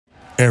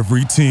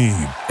Every team,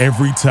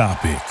 every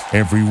topic,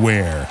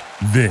 everywhere.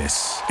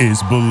 This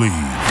is Believe.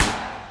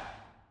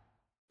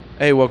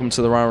 Hey, welcome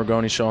to the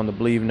Ragone Show on the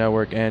Believe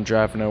Network and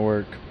Draft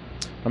Network.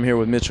 I'm here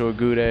with Mitchell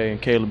Agude and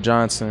Caleb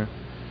Johnson.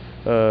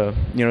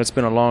 It's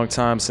been a long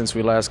time since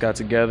we last got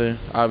together.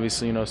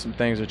 Obviously, some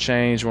things have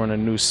changed. We're in a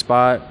new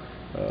spot.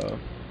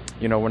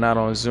 We're not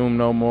on Zoom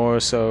no more,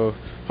 so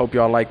hope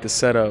y'all like the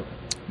setup.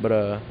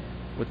 But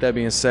with that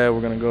being said,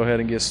 we're going to go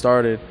ahead and get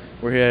started.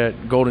 We're here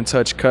at Golden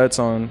Touch Cuts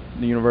on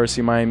the University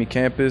of Miami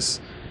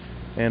campus.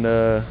 And,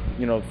 the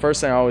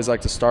first thing I always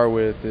like to start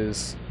with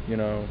is,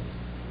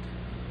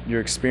 your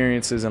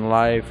experiences in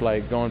life,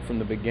 like going from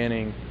the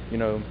beginning,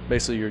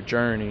 basically your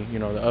journey,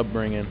 the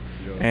upbringing.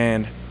 Yeah.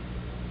 And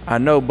I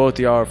know both of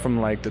y'all are from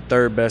like the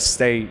third best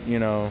state, in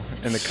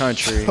the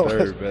country.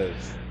 Third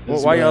best.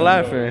 Well, why y'all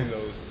laughing?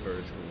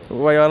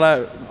 Why y'all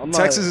laughing?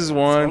 Texas is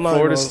one,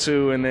 Florida's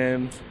two, and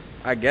then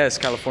I guess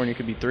California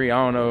could be three.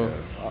 I don't know.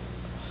 Yeah.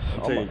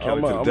 I'm taking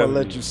Cali to the I'm gonna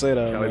let you say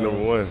that. Cali man.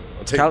 number one.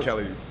 I'm taking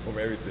Cali over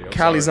everything.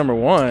 Cali's number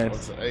one.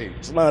 Hey,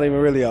 It's not even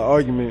really an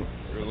argument.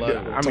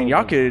 I mean,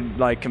 y'all could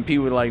like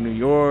compete with like New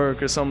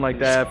York or something like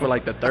that for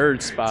like the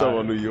third spot. Talking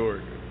about New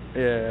York.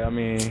 Yeah, I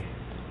mean,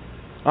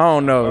 I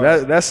don't know.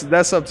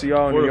 That's up to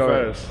y'all in New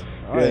York. Fast.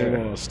 I ain't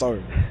gonna start.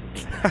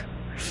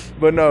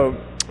 But no.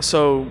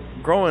 So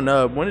growing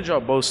up, when did y'all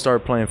both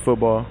start playing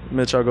football?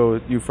 Mitch, I'll go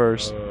with you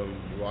first.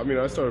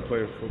 I started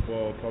playing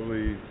football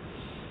probably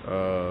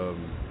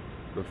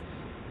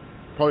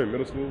in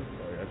middle school.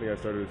 I think I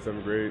started in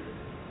 7th grade,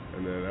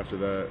 and then after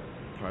that,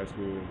 high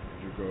school,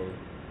 JUCO,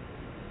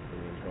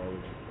 and then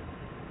college.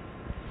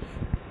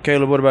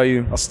 Caleb, what about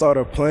you? I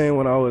started playing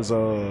when I was,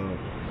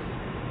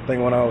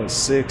 when I was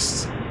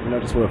 6.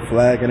 Just with a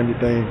flag and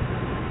everything.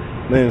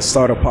 Then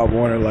started Pop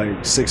Warner like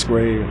 6th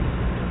grade.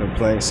 Been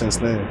playing since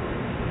then.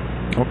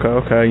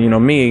 Okay.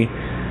 Me,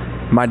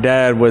 my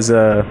dad was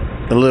a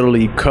Little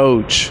League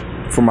coach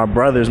for my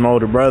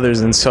older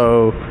brothers, and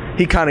so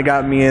he kind of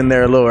got me in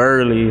there a little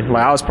early.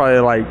 Like I was probably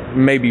like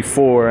maybe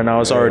 4, and I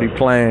was already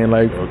playing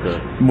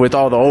with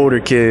all the older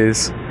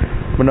kids.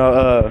 But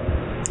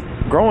no,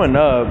 growing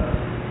up,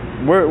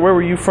 where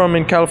were you from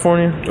in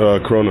California?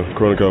 Corona,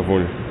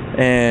 California.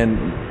 And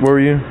where were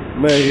you?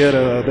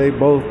 Man, they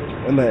both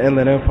in the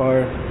Inland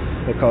Empire.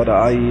 They call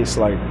the IE. It's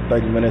like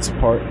 30 minutes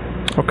apart.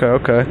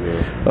 Okay.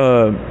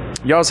 Yeah.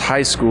 Y'all's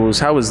high schools,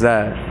 how was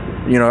that?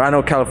 I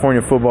know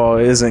California football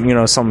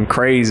isn't, something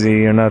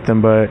crazy or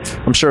nothing, but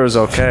I'm sure it was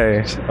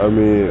okay. I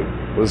mean,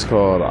 what's it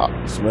called? I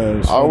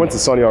went to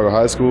Santiago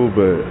High School,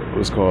 but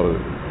what's it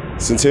called?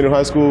 Centennial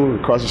High School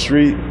across the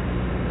street.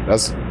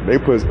 They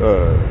put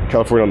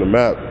California on the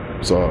map,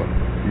 so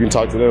you can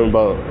talk to them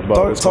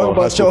about talk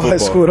about your high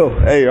school though.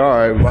 Hey, all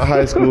right, my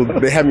high school,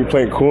 they had me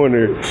playing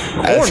corner.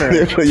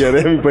 Yeah,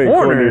 they had me playing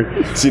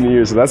corner senior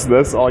year, so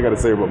that's all I got to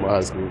say about my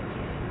high school,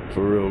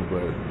 for real.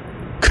 But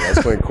I was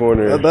playing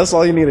corner. That's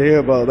all you need to hear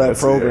about that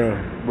program.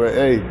 It. But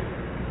hey,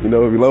 we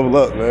level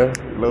up, man.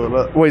 We level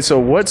up. Wait, so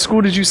what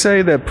school did you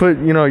say that put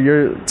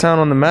your town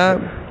on the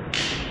map?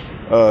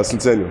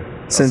 Centennial.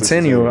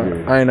 Centennial.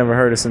 Yeah. I ain't never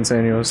heard of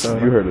Centennial. So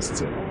you heard of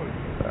Centennial?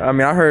 I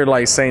mean, I heard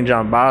like St.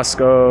 John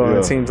Bosco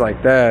and teams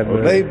like that.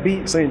 Well, they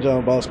beat St.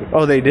 John Bosco.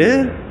 Oh, they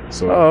did? Yeah.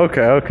 So,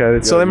 okay.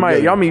 So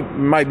y'all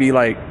might be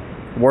like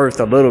worth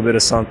a little bit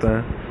of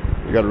something.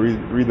 You got to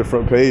read the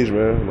front page,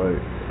 man.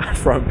 Like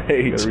front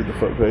page. You got to read the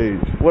front page.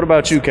 What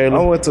about you, Caleb?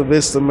 I went to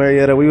Vista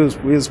Marietta. We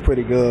was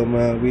pretty good,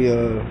 man.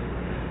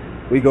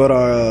 We got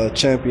our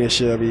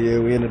championship every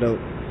year.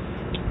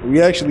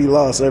 We actually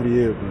lost every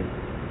year,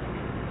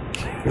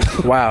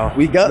 but wow.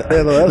 We got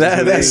there though.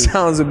 That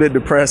sounds a bit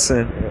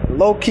depressing.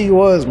 Low key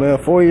was, man.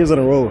 4 years in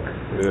a row.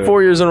 Yeah.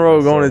 4 years in a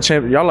row going to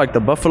champion. Y'all like the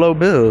Buffalo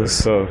Bills.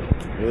 So,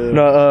 yeah.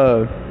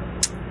 No,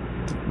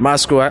 my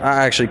school, I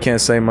actually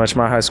can't say much.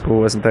 My high school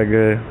wasn't that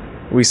good.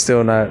 We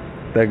still not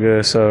that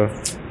good, so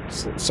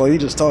you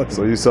just talking.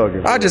 So you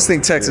talking. I just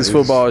think Texas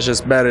football is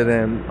just better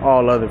than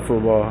all other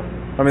football.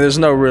 I mean, there's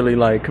no really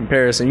like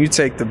comparison. You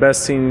take the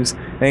best teams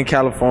in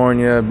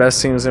California,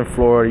 best teams in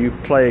Florida, you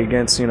play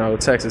against,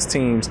 Texas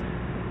teams.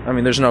 I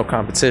mean, there's no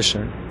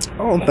competition. I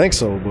don't think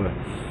so, but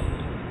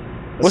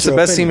what's the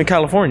best team in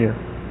California?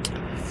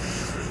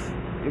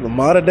 The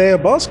Mater Dei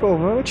of Bosco,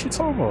 man. What you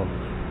talking about?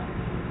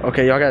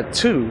 Okay, y'all got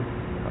 2.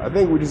 I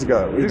think we just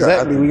got we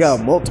got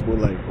multiple.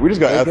 Like we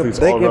just got athletes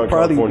all around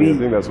California. I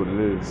think that's what it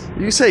is.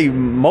 You say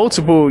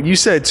multiple. You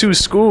said 2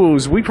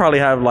 schools. We probably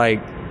have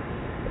like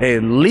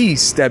at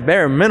least at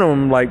bare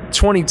minimum like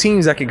 20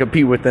 teams that can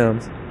compete with them.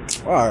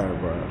 All right,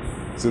 bro.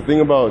 So the thing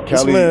about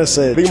Cali,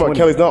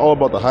 Cali's not all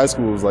about the high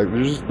schools. Like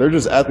they're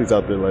just athletes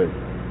out there. Like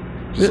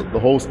just the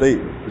whole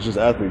state. It's just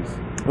athletes.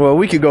 Well,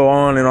 we could go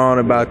on and on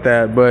about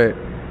that, but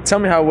tell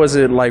me, how was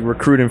it like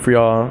recruiting for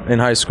y'all in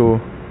high school?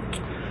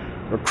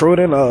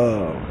 Recruiting,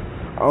 I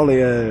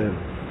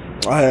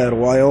had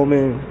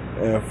Wyoming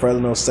and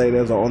Fresno State.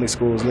 Those are the only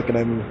schools looking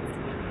at me.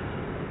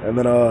 And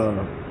then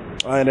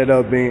I ended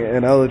up being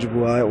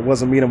ineligible. I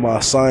wasn't meeting my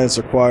science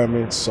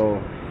requirements,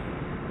 so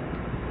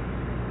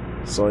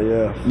So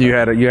yeah. You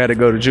had to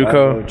go to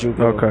JUCO? I had to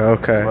go to JUCO.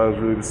 Okay. Mine was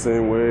really the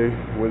same way.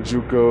 Went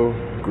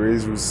JUCO.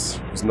 Grades was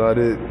not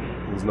it.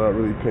 Was not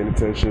really paying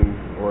attention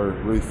or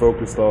really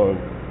focused on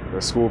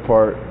the school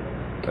part.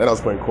 And I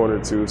was playing corner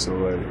too, so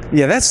like.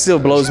 Yeah, that still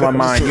blows my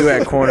mind. You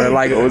at corner,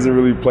 like. I wasn't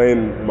really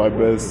playing my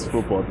best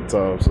football at the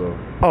time, so.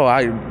 Oh,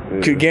 I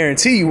could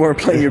guarantee you weren't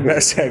playing your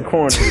best at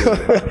corner.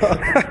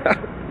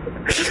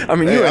 I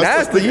mean, you're an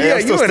athlete. Yeah,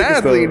 you're an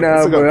athlete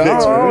now, but I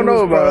don't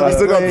know about. I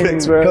still got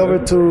picks, man. Cover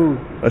 2.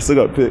 I still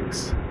got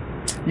picks.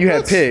 You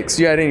had picks.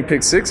 You had any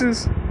pick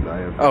sixes? No, I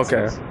had pick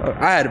Okay, six.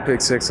 I had a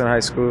pick 6 in high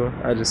school.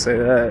 I just say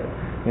that.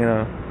 You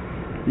know,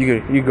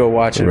 you go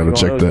watch it. I'd rather If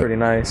you check want. It was that. pretty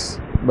nice,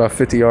 about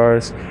 50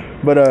 yards.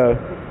 But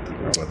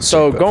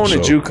so going to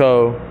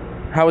JUCO,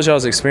 how was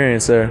y'all's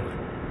experience there?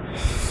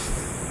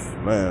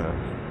 Man,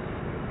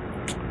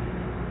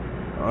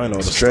 I know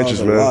It's the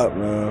trenches, man. A lot,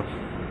 man.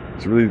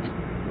 It's really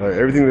like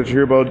everything that you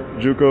hear about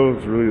JUCO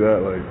is really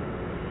that. Like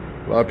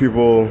a lot of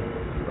people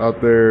out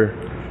there,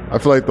 I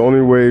feel like the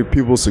only way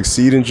people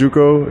succeed in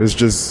JUCO is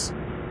just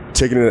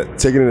taking it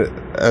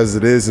as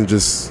it is and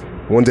just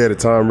one day at a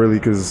time, really,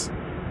 because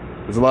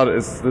there's a lot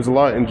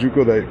in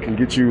JUCO that can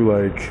get you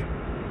like,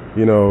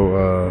 you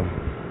know,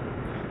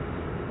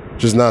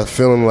 just not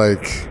feeling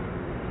like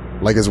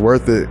it's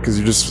worth it because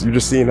you're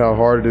just seeing how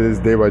hard it is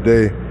day by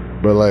day.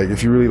 But like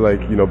if you really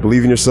like, you know,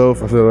 believe in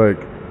yourself, I feel like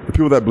the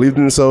people that believe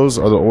in themselves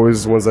are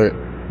always the ones that,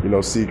 you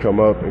know, see come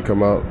up and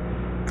come out.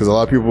 Because a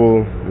lot of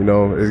people, you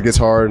know, it gets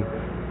hard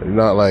and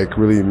not like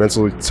really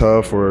mentally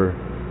tough or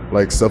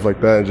like stuff like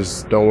that and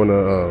just don't want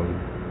to,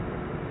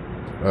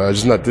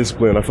 just not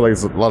disciplined. I feel like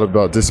it's a lot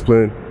about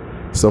discipline,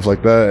 stuff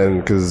like that.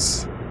 And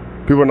because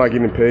people are not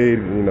getting paid,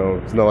 you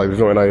know, it's not like there's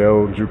no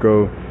NIL,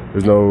 JUCO,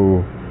 there's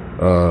no,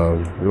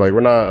 like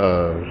we're not,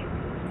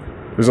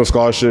 there's no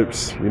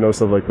scholarships, you know,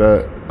 stuff like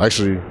that.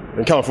 Actually,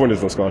 in California,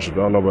 there's no scholarships.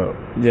 I don't know about.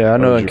 Yeah, I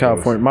know in JUCOs.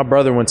 California. My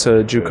brother went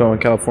to JUCO in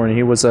California.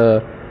 He was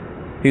at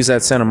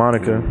Santa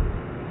Monica.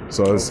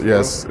 So it's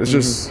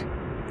just.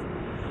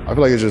 I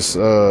feel like it's just.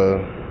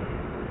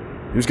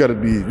 You just gotta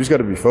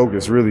be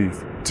focused, really,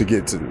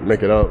 to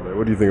make it out. Like,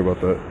 what do you think about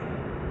that?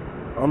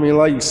 I mean,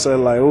 like you said,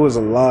 like it was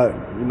a lot.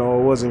 You know,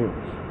 it wasn't.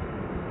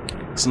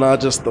 It's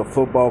not just the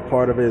football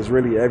part of it. It's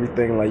really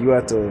everything. Like you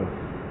have to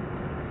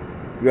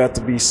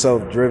be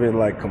self-driven,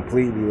 like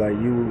completely. Like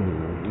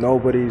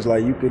nobody's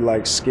like you could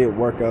like skip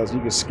workouts,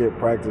 you could skip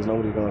practice.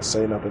 Nobody's gonna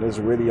say nothing. It's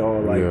really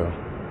all like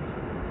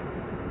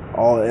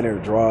all inner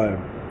drive.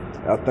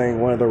 I think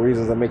one of the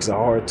reasons that makes it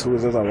hard too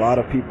is there's a lot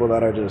of people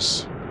that are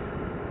just,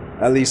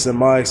 at least in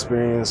my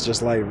experience,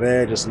 just like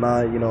they're just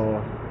not, you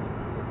know,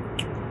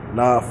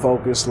 not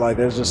focused. Like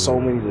there's just so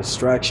many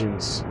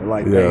distractions and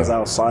like things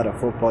outside of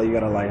football you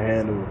gotta like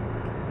handle.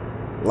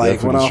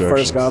 Like Definitely when I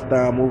first got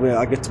there,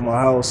 I get to my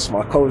house,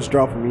 my coach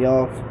dropping me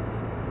off.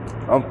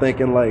 I'm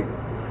thinking like,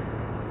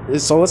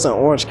 it's in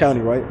Orange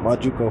County, right? My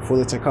JUCO,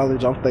 Fullerton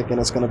College. I'm thinking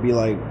it's gonna be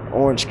like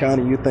Orange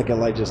County. You thinking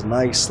like just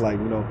nice, like,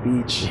 you know,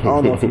 beach. I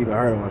don't know if you even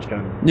heard of Orange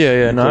County.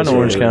 Yeah, no, I know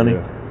Orange County.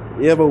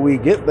 Yeah, but we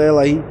get there,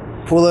 like he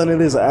pull into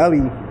this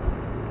alley,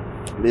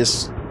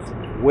 this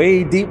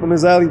way deep in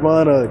this alley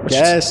behind a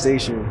gas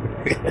station.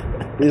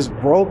 This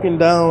broken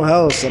down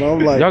house, and I'm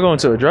like, y'all going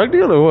to a drug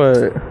deal or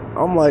what?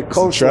 I'm like,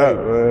 coach, trap,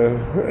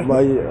 man.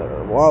 Like,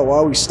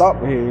 why we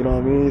stopping here? You know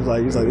what I mean?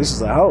 He's like, this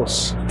is a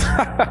house.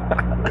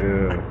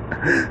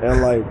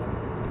 And like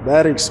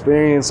that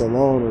experience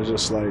alone was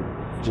just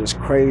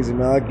crazy,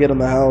 man. I get in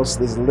the house,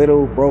 this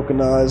little broken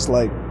eyes,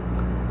 like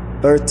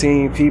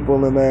 13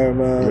 people in there,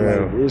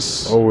 man. Like,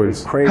 it's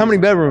crazy. How many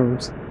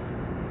bedrooms?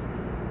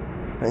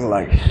 I think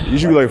like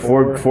usually like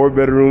four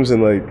bedrooms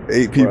and like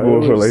 8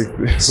 people or like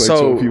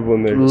 12 people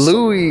in there.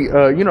 Louis,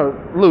 you know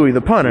Louis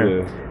the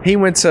punter. He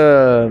went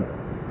to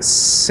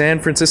San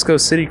Francisco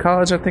City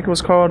College, I think it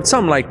was called,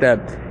 something like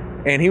that.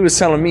 And he was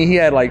telling me he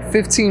had like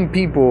 15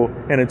 people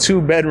in a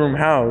 2-bedroom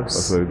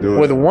house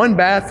with 1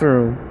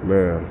 bathroom.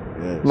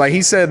 Man, like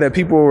he said that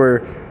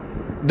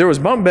there was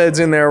bunk beds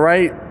in there,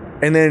 right?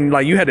 And then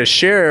like you had to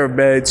share a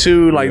bed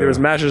too. Like there was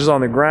mattresses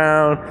on the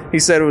ground. He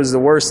said it was the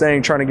worst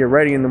thing trying to get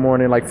ready in the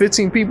morning. Like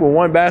 15 people,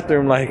 1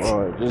 bathroom. Like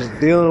just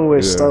dealing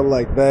with stuff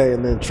like that,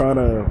 and then trying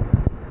to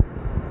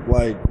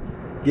like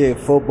get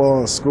football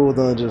and school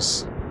done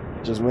just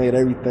made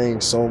everything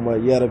so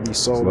much. You had to be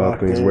so locked in. A lot of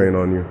things weighing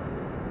on you.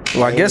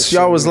 Well, I guess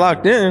y'all was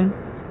locked in.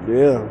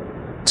 Yeah.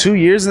 2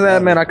 years of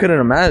that, man, I couldn't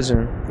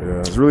imagine. Yeah,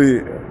 it's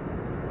really.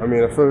 I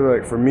mean, I feel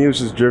like for me, it was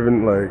just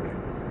driven like.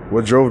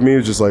 What drove me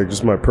was just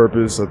my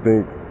purpose. I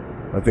think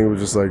it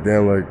was just like,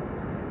 damn, like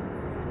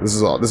this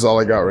is all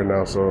I got right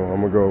now. So I'm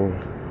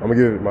gonna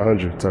give it my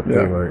 100 type of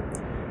thing. Like,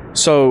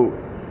 so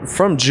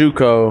from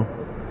JUCO,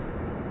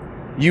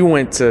 you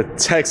went to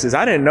Texas.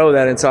 I didn't know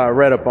that until I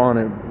read up on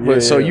it.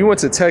 But so you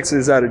went to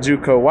Texas out of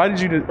JUCO. Why did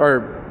you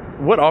or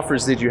what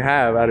offers did you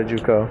have out of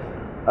JUCO?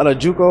 Out of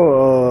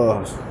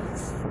JUCO,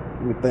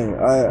 let me think.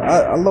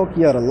 I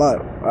low-key had a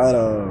lot. I had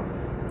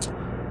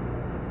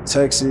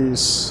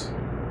Texas.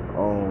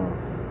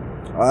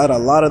 I had a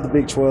lot of the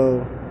Big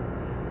 12, a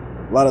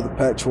lot of the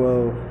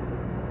Pac-12.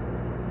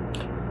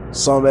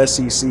 some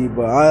SEC,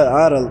 but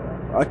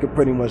I could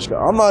pretty much go.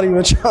 I'm not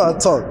even trying to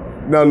talk.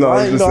 No,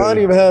 I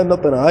didn't even have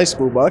nothing in high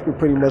school, but I could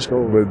pretty much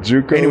go. But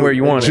JUCO, anywhere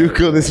you want.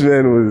 JUCO, this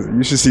man was.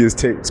 You should see his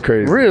tape. It's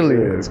crazy. Really?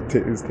 Yeah, his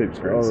tape's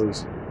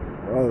crazy.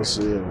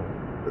 Yeah.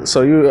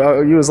 So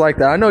you was like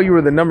that. I know you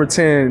were the number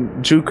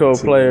 10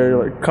 JUCO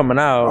player like coming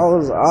out.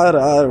 I had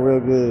a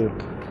real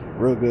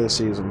good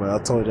season, man. I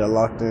told you I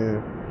locked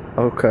in.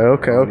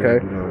 Okay.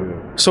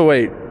 So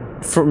wait,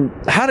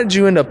 how did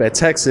you end up at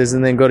Texas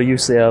and then go to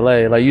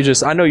UCLA? Like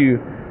I know you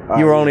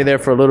were only there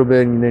for a little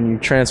bit and then you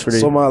transferred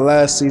it. So my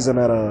last season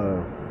at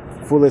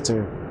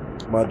Fullerton,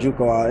 my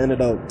JUCO, I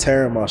ended up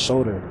tearing my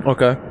shoulder.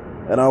 Okay.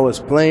 And I was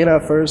playing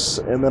at first,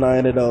 and then I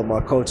ended up,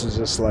 my coaches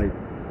just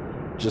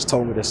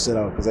told me to sit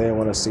out because they didn't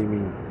want to see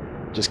me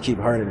just keep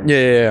hurting it.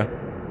 Yeah.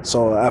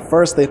 So at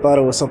first they thought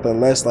it was something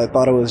less. I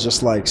thought it was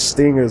just like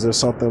stingers or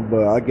something,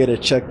 but I get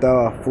it checked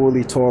out. I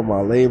fully tore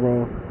my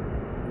labrum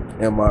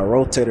and my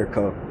rotator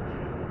cuff.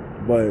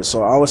 But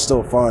so I was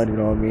still fine, you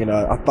know what I mean?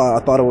 I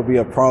thought it would be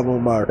a problem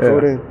with my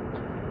recruiting,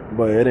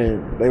 but it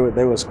didn't.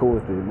 They was cool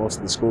with it, most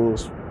of the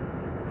schools.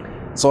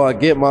 So I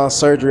get my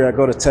surgery, I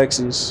go to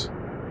Texas,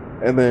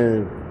 and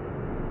then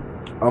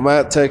I'm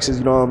at Texas,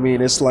 you know what I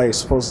mean? It's like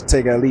supposed to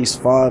take at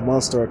least 5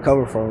 months to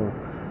recover from it.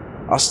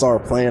 I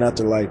start playing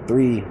after like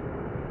 3,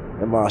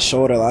 and my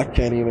shoulder, I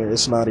can't even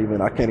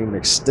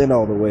extend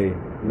all the way. You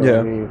know what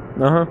I mean?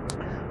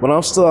 But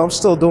I'm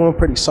still doing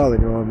pretty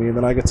solid, you know what I mean?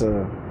 Then I get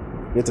to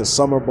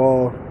summer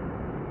ball.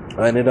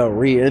 I ended up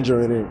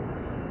re-injuring it.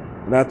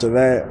 And after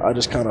that, I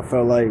just kind of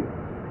felt like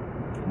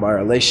my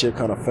relationship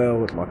kind of fell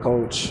with my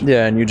coach.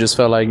 Yeah, and you just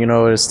felt like,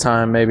 it's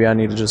time. Maybe I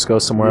need to just go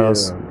somewhere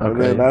else. Okay.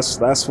 And then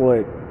that's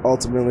what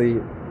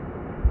ultimately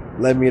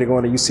led me to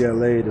going to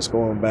UCLA, just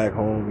going back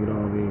home, you know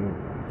what I mean?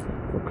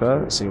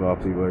 Okay. See my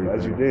people.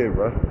 As you did,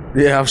 bro.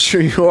 Yeah, I'm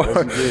sure you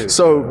are.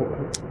 So,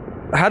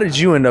 how did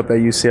you end up at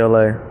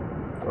UCLA?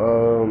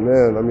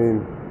 Man, I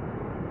mean,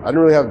 I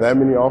didn't really have that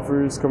many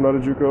offers coming out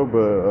of JUCO,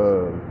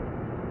 but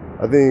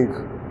I think,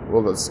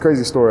 that's a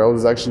crazy story. I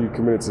was actually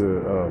committed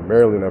to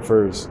Maryland at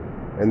first,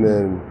 and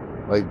then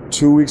like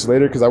 2 weeks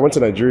later, because I went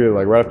to Nigeria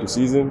like right after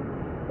season,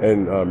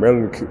 and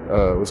Maryland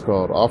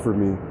offered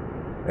me,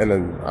 and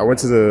then I went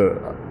to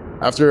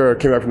after I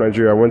came back from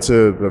Nigeria, I went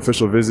to the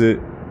official visit,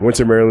 went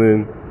to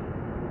Maryland,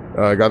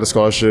 got the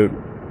scholarship,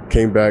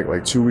 came back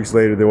like 2 weeks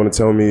later. They want to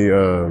tell me,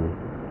 you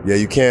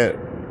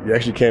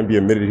actually can't be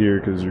admitted here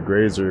because your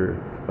grades are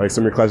like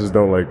some of your classes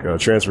don't like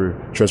transfer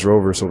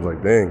over. So I was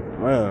like, dang,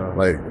 wow.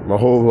 Like my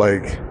whole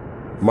like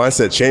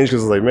mindset changed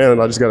because I was like, man,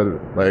 I just gotta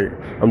like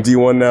I'm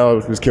D1 now. I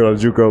just came out of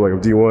JUCO, like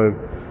I'm D1,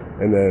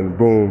 and then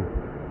boom,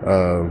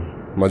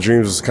 my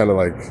dreams was kind of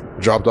like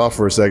dropped off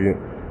for a second,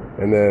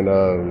 and then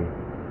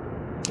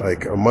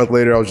like a month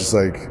later, I was just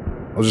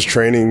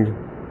training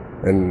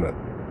and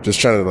just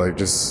trying to like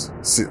just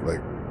see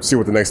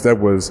what the next step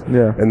was.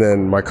 Yeah. And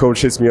then my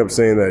coach hits me up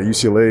saying that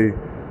UCLA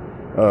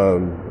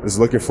is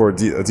looking for a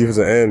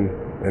defensive end,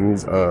 and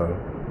he's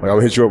like,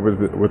 I'll hit you up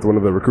with one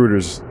of the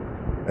recruiters.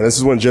 And this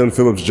is when Jalen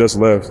Phillips just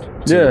left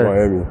to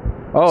Miami.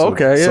 Oh,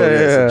 okay, yeah. So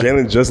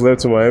Jalen just left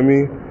to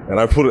Miami, and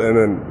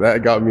then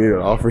that got me an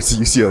offer to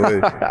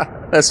UCLA.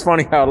 That's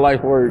funny how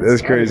life works.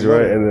 That's crazy,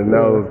 right? And then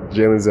now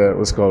Jalen's at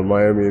what's called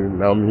Miami, and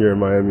now I'm here in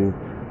Miami,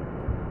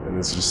 and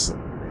it's just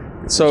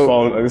I'm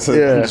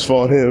just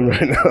following him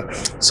right now.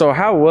 So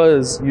how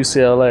was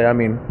UCLA? I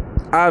mean,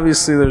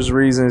 obviously there's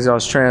reasons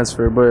y'all's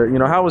transfer, but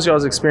how was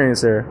y'all's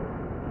experience there?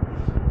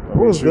 It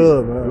was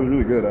good, man. It was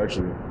really good,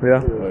 actually.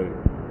 Yeah.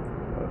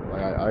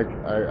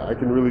 I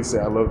can really say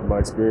I loved my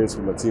experience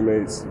with my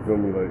teammates. You feel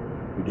me? Like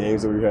the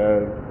games that we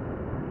had,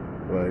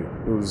 like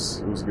it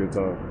was a good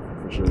time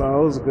for sure.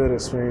 No, it was a good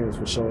experience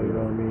for sure. You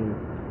know what I mean?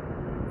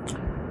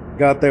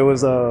 Got there it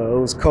was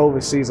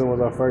COVID season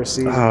was our first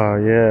season. Oh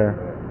yeah.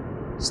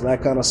 So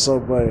that kind of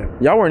sucked, but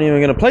y'all weren't even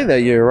gonna play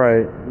that year,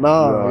 right?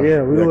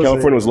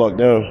 California was locked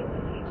down.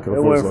 It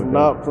went from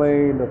not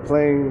playing to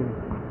playing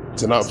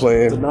to not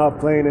playing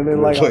and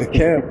then like on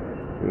camp. I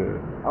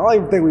don't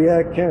even think we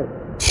had camp.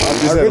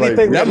 I really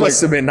think that must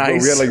have been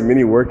nice. We had like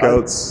mini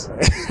workouts.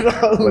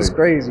 It was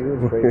crazy.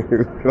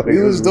 We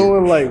was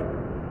doing like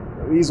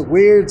these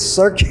weird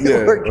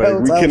circular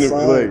workouts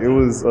outside. It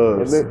was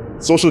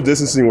social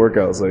distancing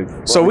workouts.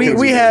 So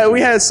we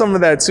had some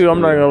of that too.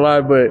 I'm not gonna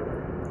lie, but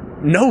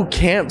no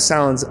camp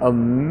sounds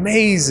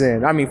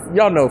amazing. I mean,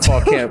 y'all know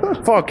fall camp.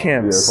 Fall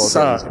camp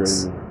sucks. Camp is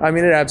crazy. I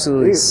mean, it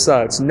absolutely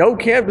sucks. No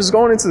camp is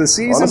going into the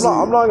season. Honestly,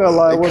 I'm not gonna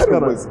lie. It was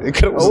kind of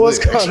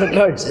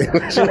nice.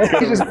 Because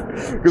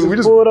we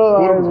just pulled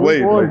up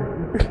late.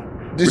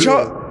 Did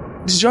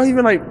y'all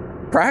even like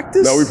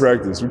practice? No, we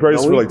practiced. We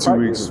practiced for like 2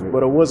 weeks.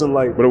 But it wasn't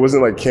like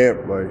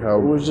camp. Like how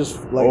it was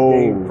just like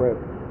game prep.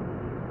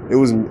 It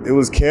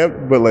was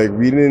camp, but like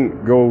we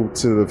didn't go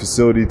to the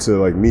facility to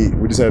like meet.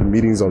 We just had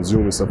meetings on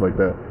Zoom and stuff like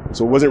that.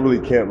 So it wasn't really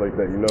camp like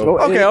that,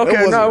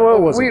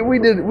 Okay. We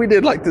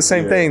did like the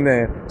same thing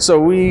then. So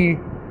we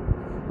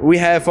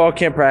had fall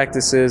camp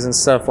practices and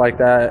stuff like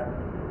that.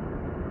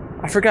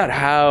 I forgot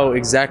how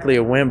exactly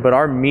it went, but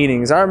our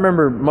meetings, I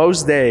remember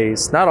most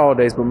days, not all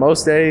days, but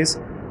most days,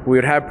 we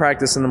would have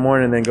practice in the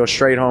morning and then go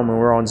straight home and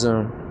we're on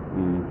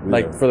Zoom.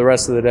 Like for the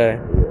rest of the day.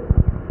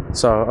 Yeah.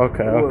 So,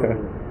 okay.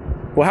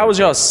 Well, how was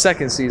y'all's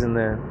second season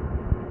then?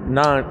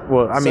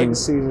 Second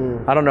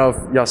season, I don't know if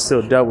y'all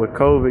still dealt with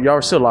COVID. Y'all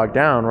were still locked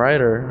down, right?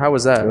 Or how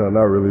was that? No,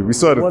 not really. We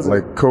still had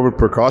like COVID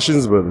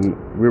precautions, but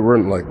we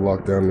weren't like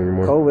locked down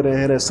anymore. COVID didn't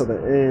hit us to the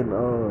end.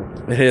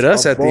 It hit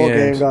us at the end. Our bowl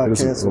game got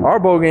canceled. Our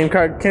bowl game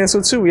got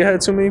canceled too. We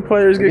had too many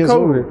players get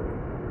COVID.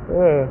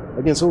 Yeah.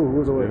 Against who? Who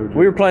was away?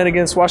 We were playing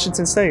against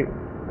Washington State.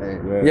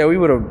 Man. Yeah, we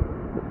would have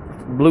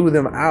blew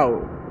them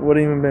out.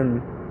 Wouldn't even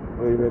been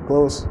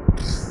close.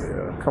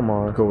 Yeah. Come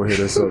on. COVID hit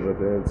us up at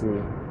the end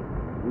too.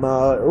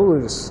 Nah, it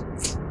was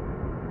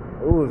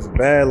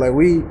bad. Like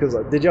because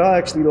did y'all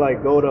actually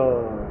like go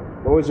to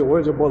where's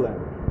your bowl at?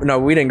 No,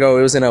 we didn't go.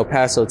 It was in El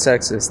Paso,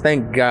 Texas.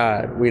 Thank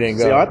God we didn't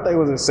go. See, I think it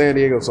was in San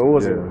Diego, so it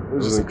wasn't. Yeah, it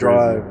was just a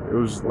drive. It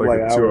was like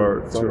a 2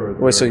 hour.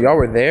 Wait, so y'all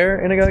were there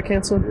and it got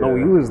canceled? Yeah. No,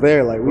 we was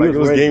there. Like it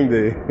was game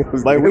day. It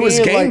was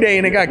game day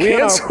and it got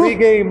canceled.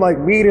 Pre-game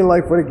meeting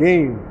for the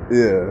game.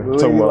 Yeah,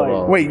 talking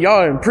about. Wait,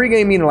 y'all in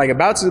pre-game meeting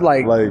about to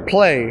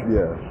play?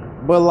 Yeah,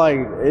 but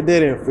it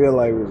didn't feel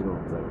like we was gonna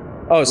play.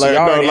 Oh, so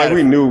y'all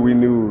we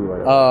knew.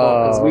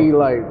 Because we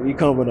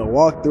come in the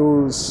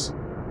walkthroughs,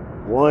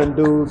 one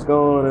dude's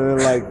going, and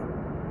then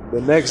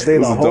the next day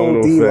the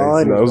whole D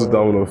line. No, it was a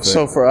domino effect.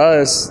 So for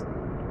us,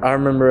 I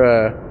remember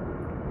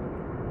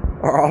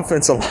our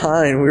offensive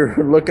line. We were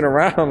looking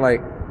around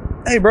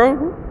 "Hey, bro,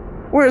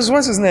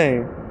 what's his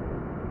name?"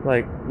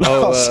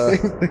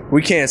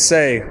 We can't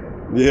say.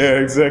 Yeah,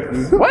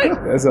 exactly.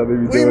 What? That's how they be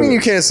doing. What do you mean you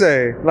can't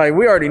say?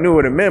 We already knew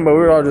what it meant, but we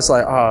were all just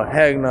oh,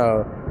 heck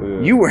no. Yeah.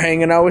 You were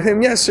hanging out with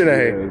him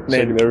yesterday. Yeah,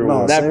 checking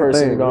everyone. That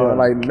person's gone.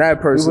 Yeah.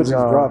 That person's just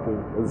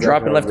gone.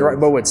 Dropping left to right.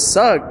 But what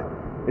sucked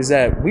is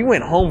that we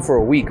went home for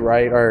a week,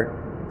 right? Or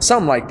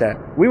something like that.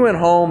 We went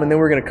home and then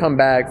we were going to come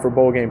back for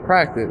bowl game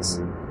practice.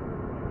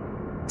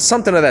 Mm-hmm.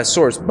 Something of that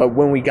sort. But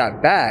when we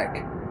got back,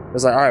 it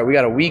was all right, we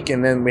got a week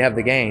and then we have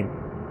the game.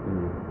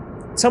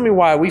 Tell me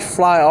why we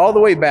fly all the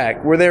way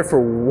back. We're there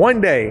for one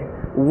day,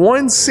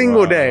 one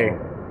single day,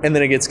 and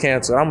then it gets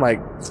canceled. I'm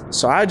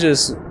so I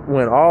just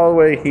went all the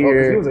way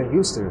here. He was in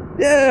Houston.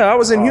 Yeah, I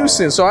was in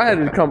Houston, so I had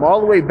to come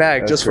all the way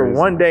back just crazy. For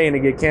one day and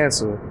it get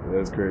canceled.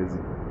 That's crazy.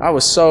 I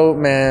was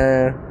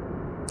I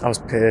was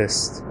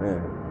pissed.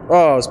 Man.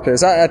 Oh, I was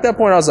pissed. At that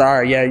point, I was all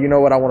right, yeah, you know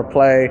what, I want to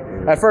play.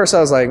 Yeah. At first, I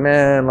was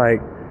man,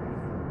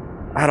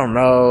 I don't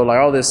know,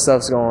 all this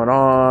stuff's going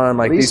on.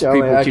 These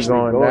people keep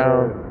going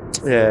down.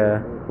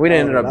 Yeah. We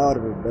didn't end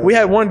up. We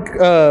had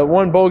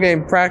one bowl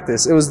game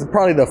practice. It was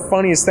probably the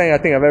funniest thing I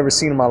think I've ever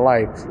seen in my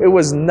life. It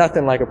was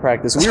nothing like a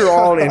practice. We were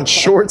all in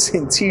shorts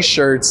and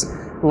t-shirts,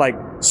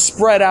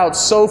 spread out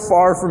so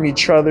far from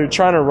each other,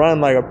 trying to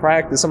run a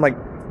practice. I'm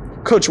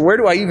Coach, where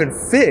do I even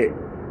fit?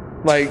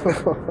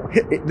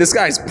 This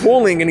guy's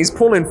pulling and he's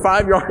pulling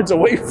 5 yards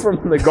away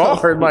from the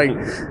guard.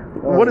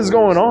 What is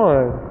going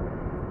on?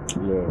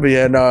 Yeah. But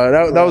yeah,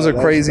 no, that was a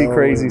crazy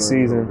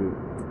season.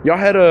 Y'all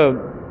had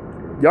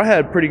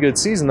a pretty good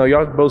season, though.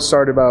 Y'all both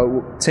started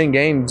about 10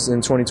 games in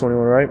 2021,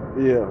 right?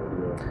 Yeah.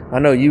 I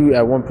know you,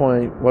 at one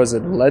point,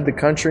 led the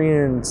country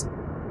in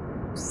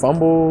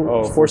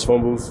forced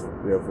fumbles.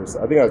 Yeah,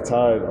 I think I was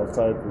tied.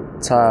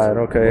 Tied,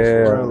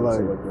 okay,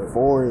 yeah.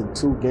 4 in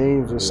 2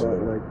 games or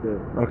something like that.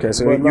 Okay,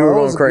 so you were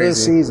going crazy. It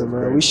was a good season,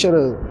 man.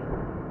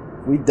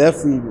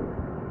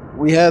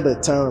 We had the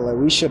talent.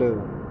 We should have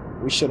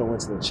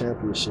went to the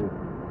championship.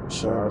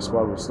 Sure. Our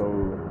squad was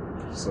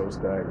so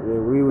stacked. Yeah,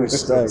 we were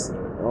stacked.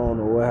 I don't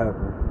know what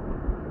happened.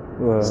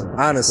 Well,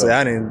 honestly,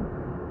 I didn't.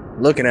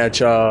 Looking at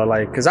y'all,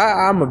 because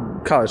I'm a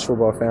college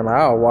football fan.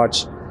 I'll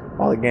watch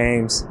all the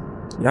games.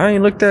 Y'all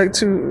ain't looked that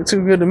too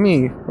good to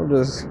me. We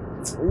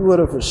would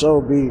have for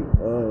sure beat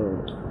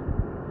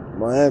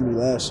Miami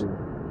last year.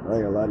 I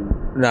ain't gonna lie to you.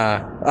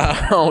 Nah,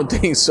 I don't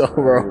think so,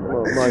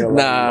 bro. I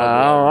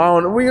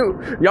don't.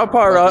 Y'all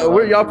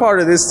part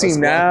of this team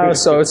now,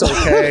 so it's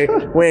okay.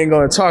 We ain't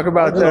gonna talk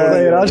about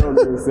that. Yeah.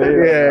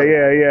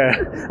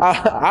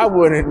 I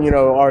wouldn't,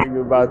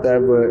 argue about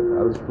that, but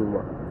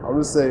I'm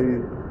just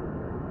saying,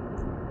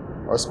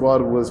 our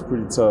squad was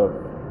pretty tough.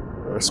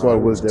 Our squad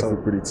was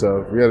definitely pretty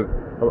tough. We had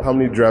how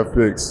many draft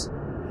picks?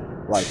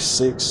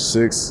 6.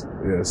 6.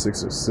 Yeah,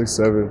 6 or 6,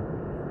 7.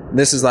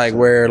 This is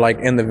where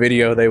in the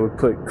video they would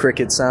put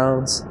cricket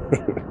sounds,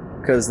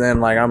 because then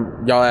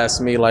y'all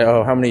asked me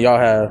oh, how many y'all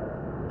have?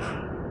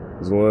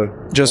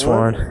 Just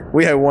one.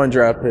 We had 1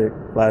 draft pick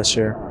last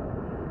year.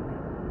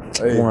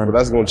 Hey, but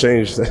that's gonna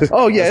change.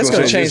 Oh yeah, it's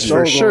gonna change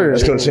for sure.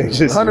 That's gonna change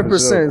this year.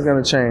 100% is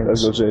gonna change.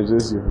 That's gonna change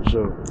this year for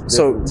sure.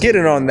 So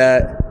getting on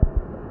that,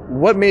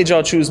 what made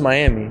y'all choose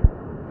Miami?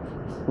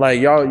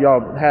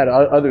 Y'all had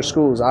other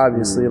schools,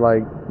 obviously.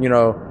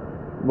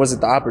 Was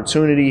it the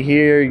opportunity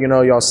here?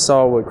 Y'all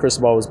saw what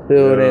Cristobal was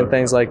building,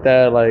 things like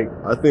that.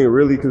 I think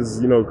really because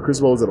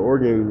Cristobal was at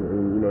Oregon,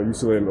 and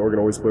UCLA and Oregon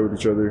always play with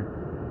each other.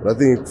 But I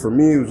think for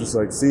me, it was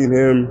just seeing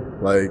him,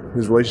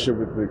 his relationship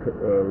with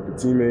the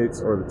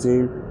teammates or the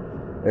team,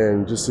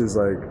 and just his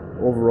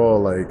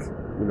overall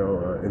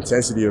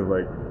intensity of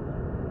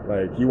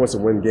he wants to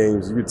win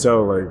games. You could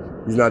tell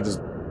he's not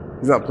just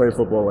he's not playing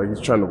football like he's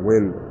trying to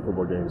win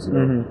football games, you know.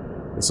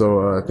 Mm-hmm. And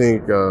so I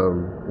think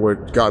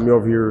what got me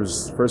over here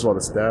is, first of all,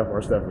 the staff.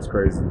 Our staff is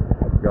crazy.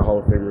 We got Hall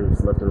of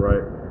Famers left and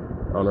right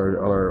on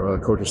our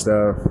coaching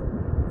staff.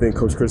 I think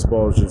Coach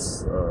Cristobal's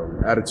just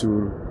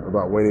attitude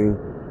about winning.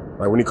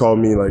 Like when he called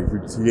me, like he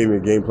gave me a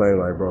game plan.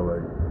 Like, bro,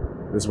 like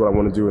this is what I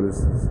want to do, and this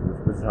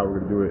is how we're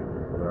gonna do it.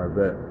 And I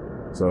bet.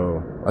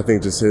 So I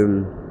think just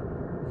him,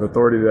 the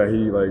authority that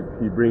he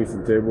brings to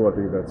the table. I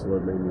think that's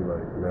what made me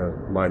like,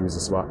 man, Miami's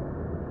the spot.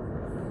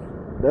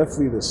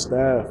 Definitely the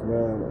staff,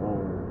 man.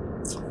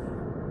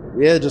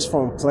 Yeah, just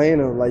from playing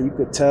them, like you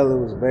could tell it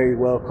was a very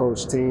well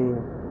coached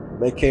team.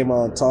 They came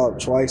on top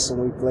twice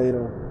when we played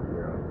them.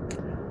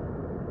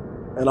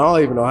 And I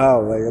don't even know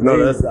how. Like,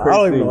 no, that's the crazy I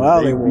don't even know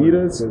how they beat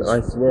us. And I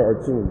swear our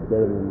team is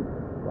better than.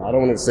 I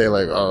don't want to say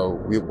like,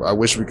 I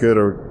wish we could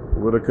or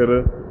woulda,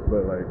 coulda,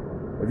 but like,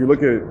 if you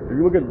look at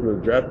the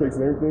draft picks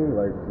and everything,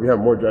 like we have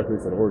more draft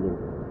picks than Oregon,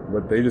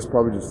 but they just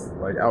probably just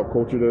like out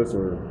cultured us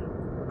or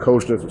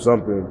coached us or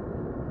something.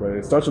 But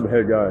it's such a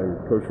head guy, and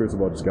Coach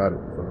Cristobal just got it.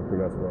 So I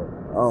think that's why.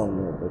 I don't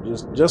know, but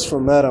just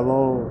from that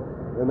alone,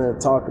 and then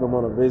talking to them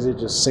on a visit,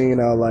 just seeing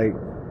how like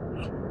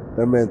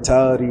their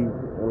mentality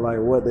and like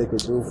what they could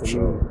do for me. You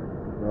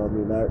know what I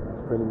mean? That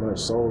pretty much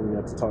sold me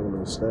after talking to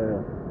the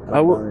staff.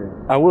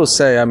 I will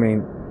say, I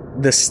mean,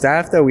 the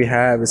staff that we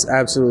have is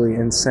absolutely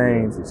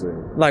insane. Yeah, it's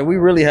insane. Like we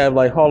really have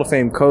like Hall of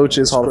Fame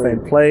coaches, Hall of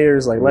Fame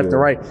players, like left and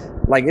right.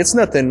 Like it's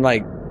nothing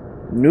like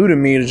new to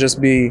me to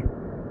just be,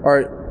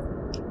 or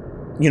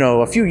you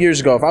know, a few years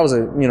ago, if I was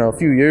a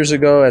few years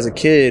ago as a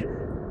kid,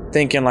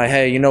 thinking like,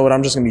 hey, you know what,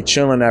 I'm just gonna be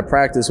chilling at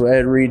practice with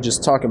Ed Reed,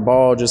 just talking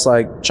ball, just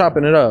like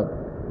chopping it up.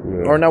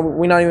 Yeah. Or now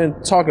we're not even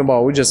talking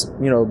ball, we just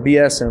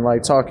BSing,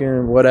 like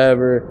talking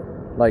whatever.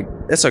 Like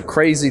it's a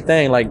crazy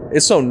thing. Like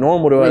it's so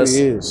normal to us.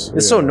 It really is.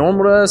 It's so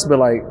normal to us, but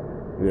like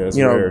it's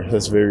rare.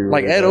 That's very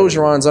like rare. Ed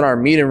Ogeron's in our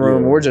meeting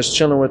room. We're just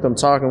chilling with him,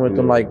 talking with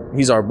him like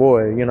he's our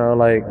boy.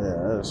 Like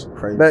that's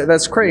crazy.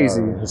 That's crazy.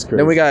 Wow, that's crazy.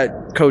 Then we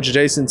got Coach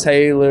Jason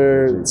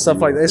Taylor,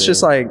 stuff like that. It's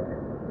just like,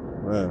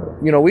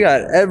 we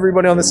got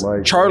everybody on this.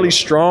 Charlie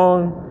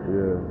Strong,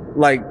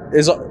 like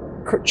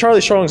Charlie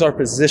Strong's our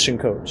position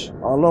coach.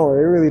 I don't know. It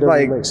really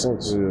doesn't make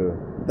sense.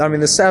 I mean,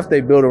 the staff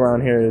they build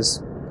around here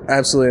is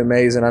absolutely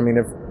amazing. I mean,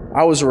 if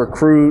I was a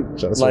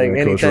recruit, like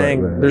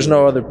anything, there's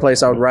no other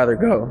place I would rather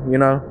go,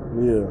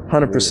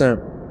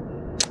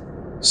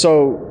 100%.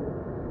 So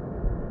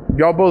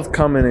y'all both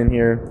coming in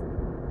here,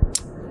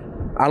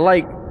 I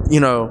like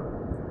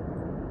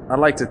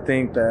to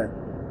think that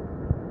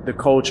the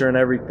culture and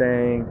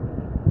everything,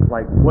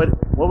 like what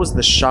was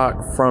the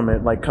shock from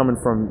it, like coming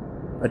from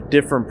a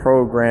different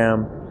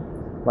program,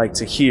 like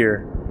to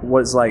here,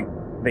 was like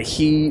the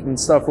heat and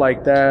stuff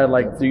like that.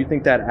 Like, do you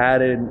think that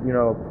added,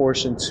 a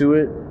portion to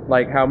it?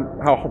 Like how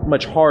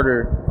much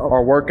harder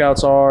our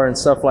workouts are and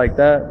stuff like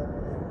that?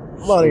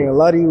 I'm not even gonna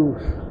lie to you.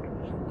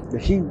 The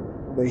heat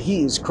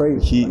is crazy.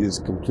 The heat is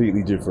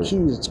completely different. The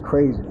heat is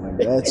crazy. Like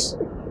that's,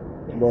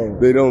 bro.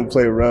 They don't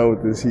play around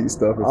with this heat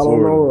stuff. I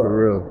don't know.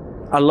 For real.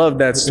 I love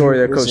that story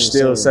that Coach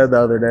Steele said the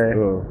other day.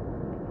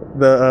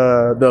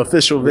 The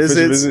official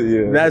visits.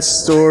 That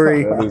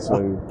story, that is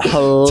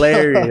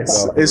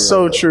hilarious. It's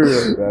so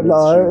true. It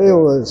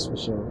was for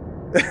sure.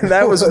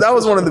 that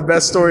was one of the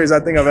best stories I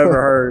think I've ever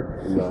heard.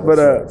 But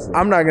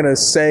I'm not gonna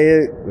say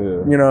it,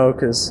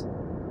 because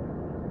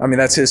I mean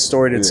that's his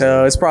story to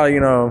tell. It's probably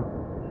a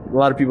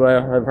lot of people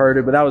have heard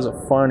it, but that was a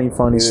funny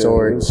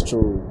story. It's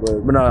true,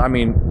 but no, I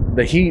mean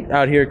the heat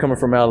out here coming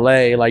from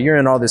LA, like you're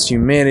in all this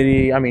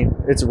humidity. I mean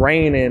it's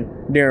raining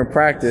during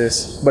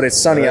practice, but it's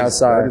sunny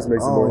outside. That just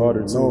makes it more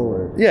harder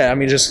too. Yeah, I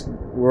mean just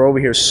we're over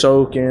here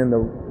soaking,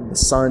 the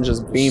sun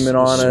just beaming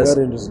on us.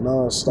 Sweating just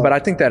nonstop. But I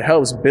think that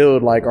helps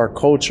build like our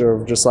culture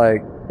of just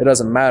like it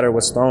doesn't matter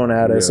what's thrown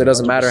at us. It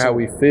doesn't matter how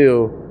we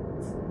feel.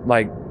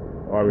 Like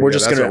we're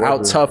just gonna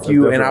out tough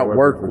you and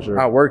outwork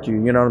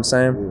you. You know what I'm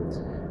saying? Yeah.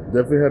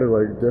 Definitely had to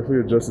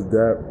adjust,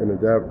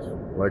 adapt.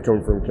 Like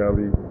coming from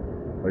Cali,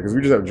 like because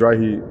we just have dry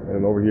heat,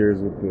 and over here is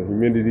with the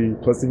humidity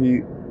plus the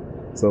heat.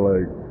 So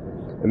like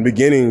in the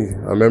beginning,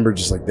 I remember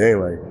just like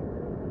dang,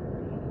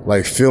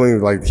 like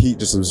feeling like heat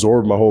just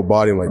absorbed my whole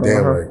body. I'm like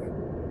damn,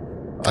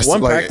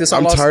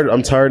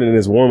 I'm tired in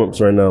his warm-ups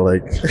right now.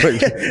 Like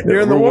you're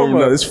in the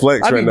warm-up. It's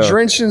flex right now. I be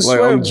drenched in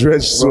sweat. I'm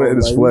drenched sweat.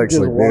 It's flex.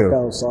 Just like walk damn.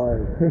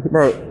 outside,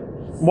 bro.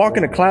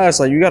 Walking to class,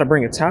 like you got to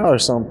bring a towel or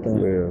something.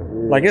 Yeah.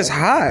 Like it's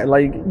hot.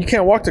 Like you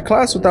can't walk to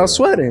class without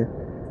sweating.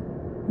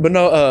 But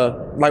no,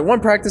 like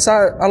one practice,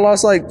 I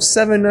lost like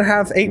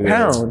 7.5, 8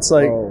 pounds.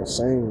 Like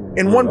same.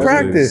 in one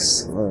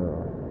practice.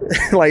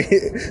 Like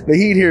the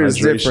heat here is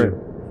different.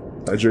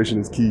 Hydration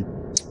is key.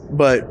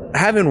 But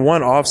having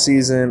one off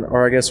season,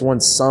 or I guess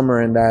one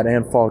summer in that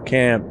and fall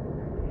camp,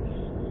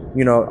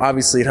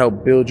 obviously it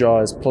helped build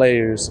y'all as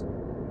players.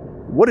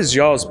 What is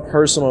y'all's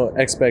personal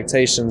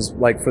expectations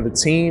like for the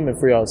team and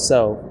for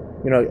yourself?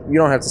 You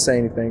don't have to say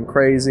anything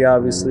crazy,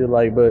 obviously,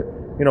 but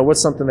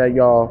what's something that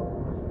y'all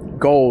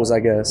goals,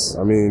 I guess?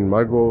 I mean,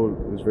 my goal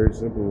is very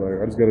simple.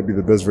 Like I just got to be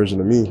the best version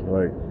of me.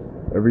 Like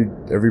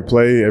every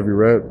play, every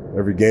rep,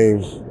 every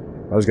game,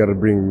 I just got to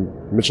bring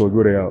Mitchell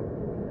Agude out.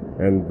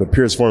 And the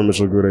purest form of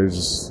Mitchell Agude is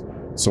just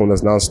someone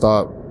that's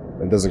nonstop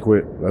and doesn't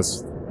quit.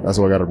 That's what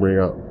I got to bring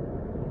out.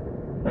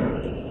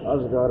 I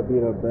just got to be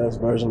the best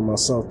version of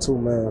myself too,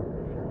 man.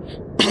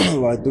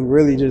 Like,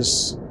 really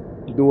just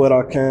do what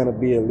I can to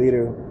be a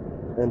leader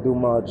and do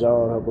my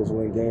job, help us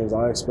win games.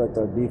 I expect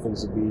our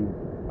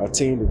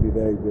team to be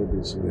very good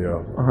this year.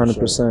 Yeah,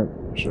 100%.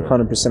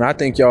 100%. I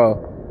think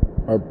y'all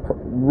are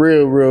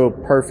real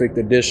perfect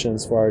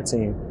additions for our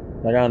team.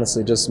 Like,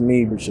 honestly, just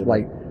me,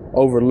 like,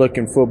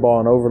 overlooking football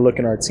and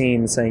overlooking our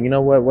team and saying, you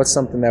know what's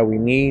something that we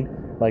need,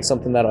 like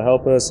something that'll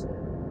help us.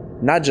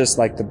 Not just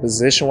like the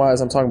position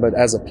wise I'm talking about,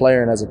 as a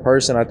player and as a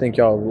person. I think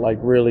y'all like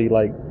really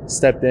like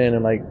stepped in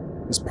and like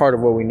it's part of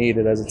what we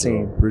needed as a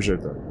team.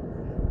 Appreciate that.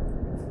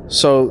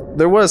 So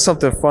there was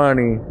something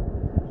funny,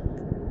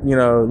 you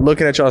know,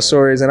 looking at y'all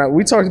stories, and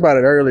we talked about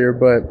it earlier,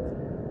 but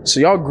so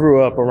y'all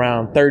grew up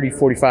around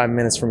 30-45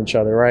 minutes from each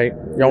other, right?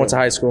 Y'all went to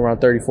high school around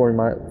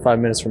 30-45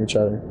 minutes from each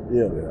other.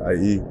 Yeah.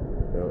 IE.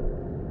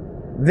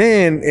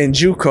 Then in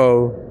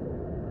JUCO,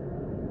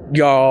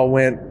 y'all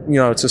went, you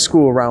know, to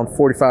school around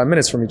 45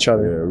 minutes from each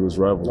other. Yeah, we was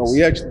rivals. No,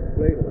 we actually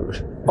played.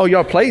 Oh,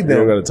 y'all played them.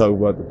 We don't got to talk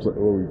about what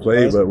we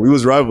played, but we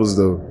was rivals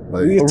though.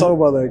 Like, we can talk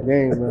about that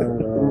game,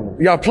 man.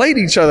 Y'all played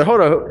each other.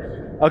 Hold on.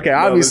 Okay,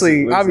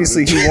 obviously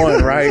he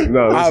won, right?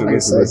 No,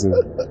 listen.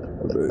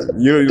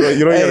 You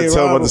don't gotta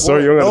tell about the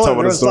story. You don't gotta talk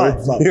about the story.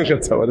 You don't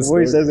gotta talk about the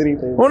story. Says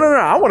anything. Well, no,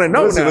 I want to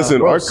know now. Listen,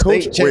 bro, our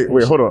coach.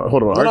 Wait, hold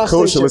on. Our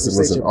coach.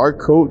 Listen. Our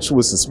coach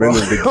was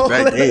suspended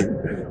that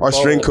game. Our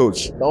strength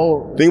coach.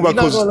 Think about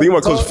Coach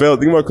Feld.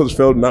 Think about Coach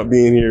Feld not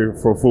being here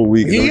for a full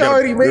week. He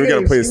already made it. We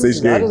gotta play a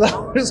stage game.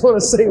 I just want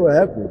to say what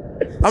happened.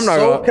 I'm not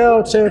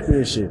SoCal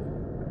championship.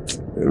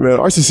 Man,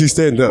 RCC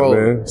stand up,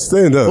 man.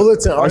 Stand up.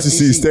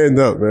 RCC stand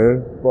up,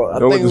 man. Bro, I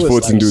don't think let this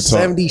 14 dude talk.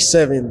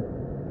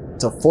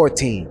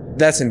 77-14.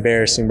 That's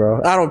embarrassing,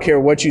 bro. I don't care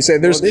what you say.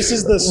 There's this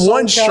is the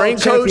one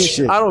strength coach.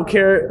 I don't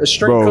care. A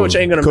strength coach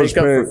ain't gonna make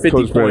up for 50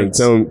 Coach points.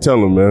 Tell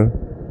him, man.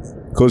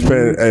 Coach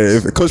Penn. Hey,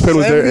 if Coach Penn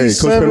was there,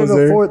 Coach Penn was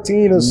there.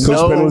 14 is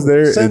Coach Penn was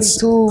there.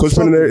 72. Coach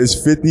Penn there is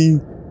 50,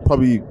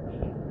 probably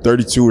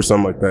 32 or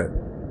something like that.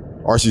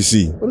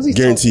 RCC. What is he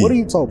guaranteed? What are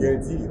you talking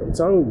about? Guaranteed. I'm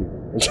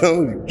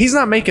telling you. He's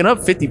not making up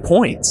 50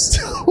 points.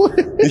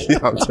 Yeah,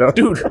 I'm telling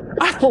you. Dude,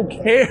 I don't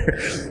care.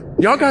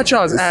 Y'all got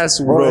y'all's ass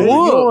bro. You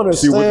don't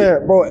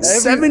understand, bro.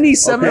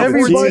 77.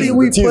 Everybody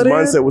we put in.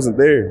 Mindset wasn't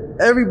there.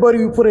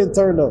 Everybody we put in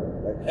turned up.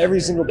 Like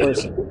every single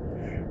person.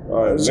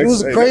 All right, it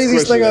was the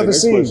craziest thing I've ever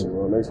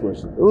seen. Next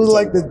question. It was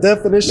like the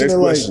definition of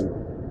like.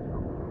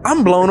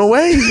 I'm blown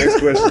away. Next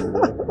question.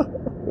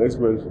 Next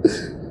question.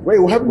 Wait,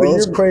 what happened? Bro,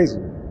 it's crazy.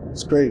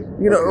 It's crazy.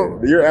 You know,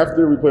 the year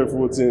after we played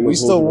 14, we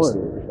still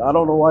won. I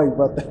don't know why you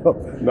brought that up.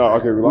 No,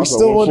 okay, we lost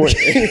still by 1 point.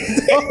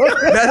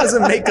 That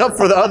doesn't make up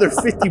for the other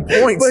 50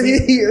 points. But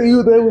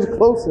that was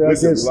closer.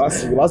 Listen, I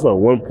guess. we lost by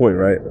 1 point,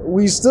 right?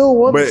 We still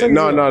won. But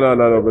no.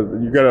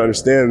 But you gotta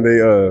understand,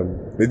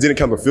 they didn't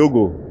count the field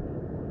goal.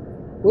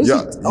 We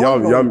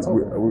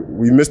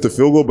missed the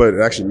field goal, but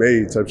it actually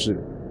made type shit.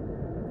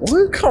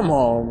 What? Come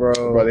on, bro.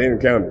 Bro, they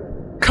didn't count it.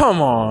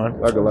 Come on.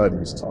 Not gonna lie to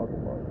you. Talking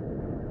about.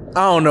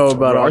 I don't know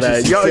about all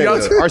that.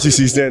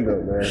 RCC stand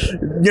up, man.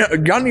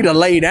 Y'all need to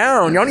lay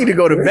down. Y'all need to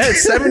go to bed.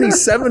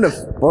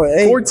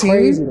 77-14.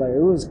 Crazy. Like, it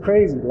was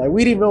crazy. Like,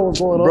 we didn't know what was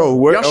going on.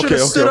 Bro, y'all should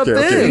have stood up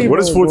then. What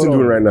is 14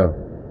 doing right now?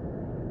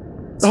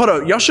 Hold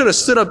up. Y'all should have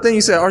stood up then.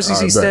 You said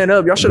RCC stand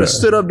up. Y'all should have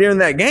stood up during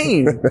that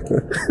game.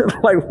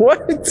 Like,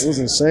 what? It was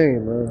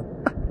insane, man.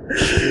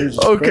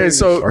 Okay,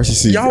 so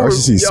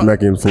RCC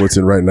smacking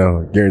Fulton right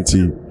now.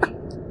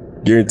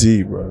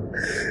 Guaranteed, bro.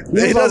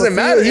 It doesn't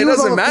matter. It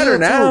doesn't matter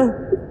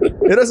now.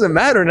 It doesn't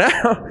matter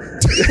now.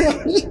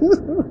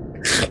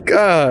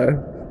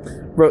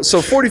 God. Bro,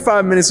 so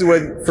 45 minutes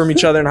away from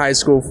each other in high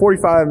school,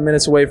 45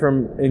 minutes away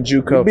from in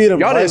JUCO. We beat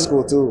them in high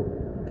school, too.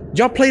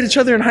 Y'all played each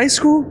other in high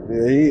school?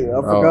 Yeah,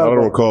 I forgot. I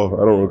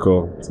don't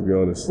recall, to be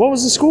honest. What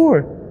was the score?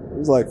 It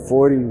was like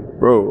 40.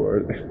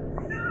 Bro.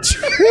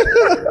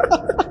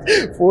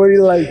 40,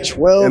 like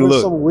 12 and or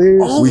look, something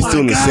weird. We still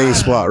in the same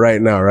spot right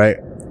now, right?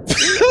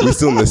 We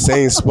still in the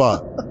same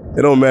spot.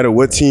 It don't matter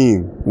what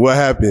team, what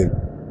happened.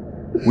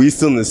 We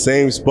still in the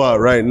same spot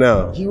right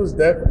now. He was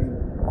definitely.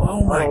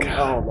 Oh my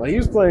God. He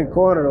was playing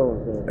corner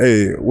though.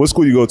 Hey, what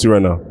school you go to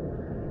right now?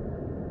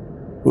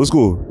 What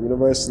school?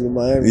 University of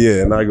Miami.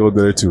 Yeah, and I go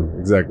there too.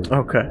 Exactly.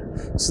 Okay.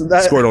 So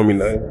that score don't mean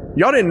nothing.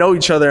 Y'all didn't know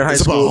each other in high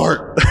school. It's about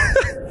heart.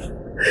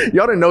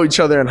 Y'all didn't know each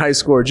other in high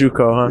school or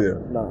JUCO, huh?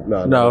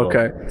 Yeah. No.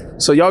 Okay.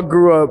 So y'all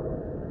grew up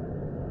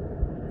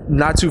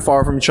not too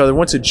far from each other.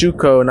 Went to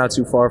JUCO, not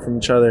too far from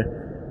each other.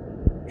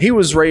 He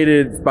was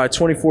rated by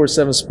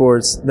 24/7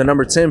 Sports the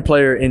number 10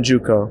 player in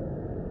JUCO.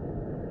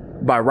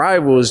 By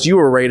Rivals, you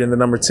were rated the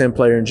number 10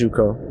 player in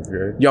JUCO.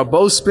 Okay. Y'all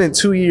both spent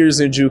 2 years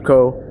in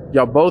JUCO.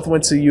 Y'all both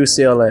went to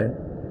UCLA.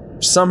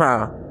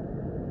 Somehow,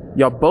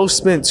 y'all both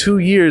spent 2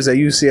 years at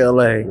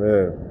UCLA.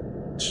 Man.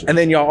 And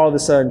then y'all all of a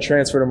sudden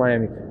transfer to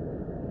Miami.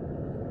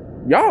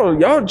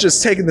 Y'all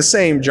just taking the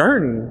same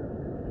journey.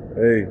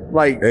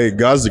 Hey,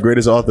 God's the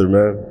greatest author,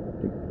 man.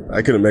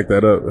 I couldn't make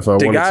that up if I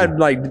wanted The guy, to.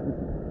 like,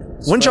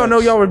 wouldn't y'all know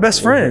y'all were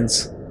best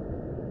friends?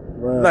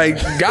 Right.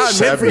 Like, God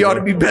meant for y'all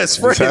to be best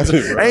friends.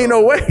 Ain't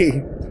no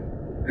way.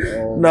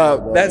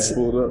 No,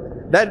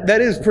 that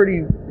is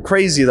pretty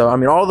crazy though. I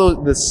mean, all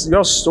those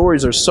y'all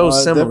stories are so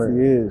similar. It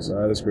definitely is.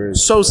 That's crazy.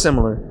 So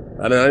similar.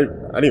 I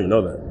didn't even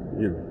know that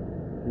either.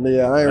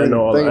 Yeah, I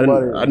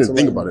didn't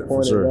think about it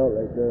for sure.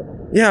 Like that.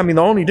 Yeah, I mean,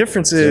 the only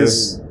difference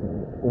is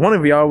one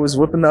of y'all was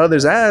whipping the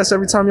other's ass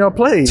every time y'all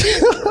played.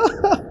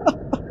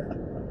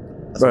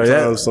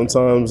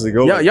 Sometimes they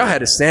go. Y'all had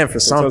to stand for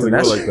something.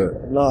 That's like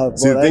that. Nah,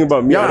 see, the thing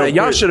about me,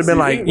 y'all should have been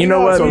like, you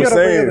know what? That's what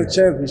I'm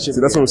saying. See,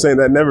 that's what I'm saying.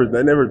 That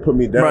never put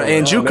me down. Bro,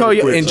 in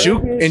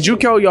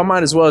JUCO, y'all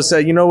might as well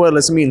say, you know what?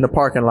 Let's meet in the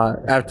parking lot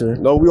after.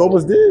 No, we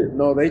almost did.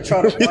 No, they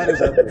tried to find us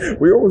after.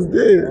 We almost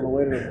did. On the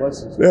way to the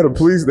buses. They had a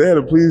police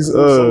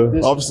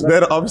officer. They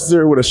had an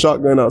officer with a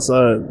shotgun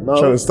outside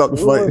trying to stop the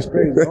fight. Was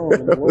crazy.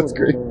 That was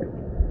crazy.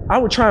 I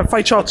would try and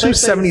fight y'all too,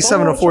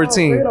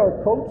 77-14. Our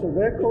coach or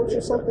their coach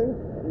or something.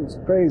 It was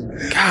crazy.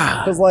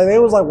 God. Because like they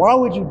was like, why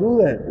would you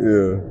do that?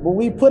 Yeah. But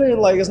we put in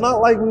like, it's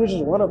not like we would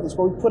just run up the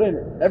score. We put in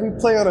every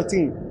play on the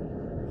team.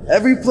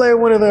 Every player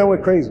went in there and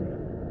went crazy.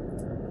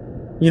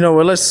 You know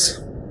what? Let's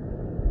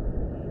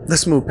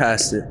move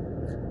past it.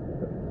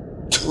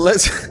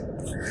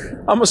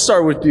 I'm gonna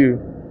start with you.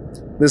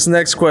 This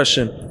next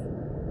question: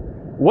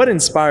 what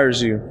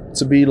inspires you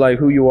to be like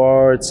who you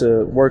are,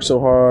 to work so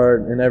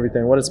hard and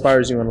everything? What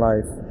inspires you in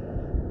life?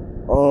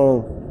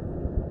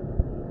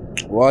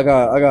 Well, I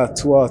got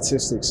 2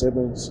 autistic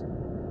siblings.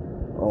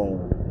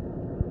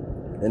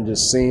 And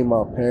just seeing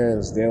my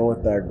parents deal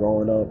with that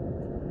growing up,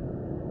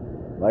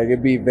 like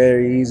it'd be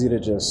very easy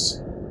to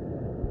just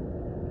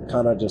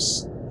kind of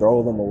just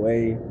throw them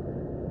away.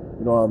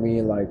 You know what I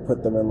mean? Like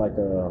put them in like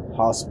a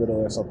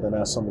hospital or something,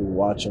 have somebody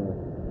watch them.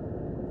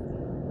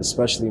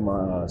 Especially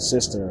my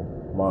sister,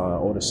 my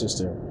older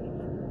sister.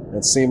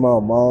 And see my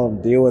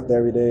mom deal with it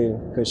every day,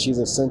 because she's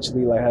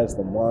essentially like has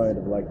the mind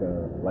of like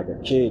a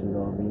kid, you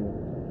know what I mean?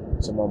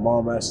 So my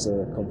mom has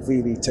to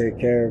completely take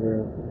care of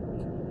her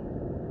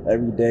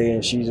every day,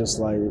 and she's just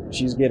like,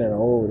 she's getting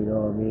old, you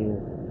know what I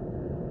mean?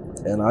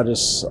 And I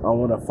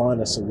want to find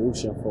a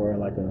solution for her,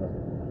 like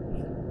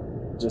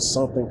just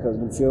something, because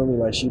you feel me,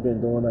 like she's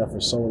been doing that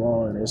for so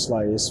long, and it's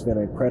like, it's been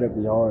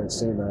incredibly hard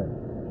seeing that.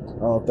 I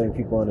don't think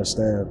people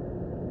understand.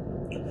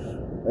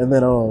 And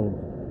then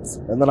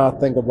I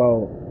think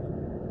about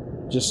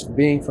just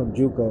being from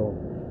JUCO,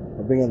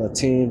 or being on the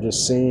team,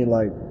 just seeing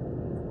like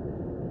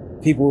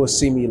people would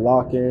see me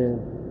lock in,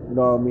 you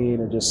know what I mean,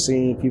 and just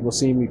seeing people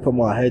see me put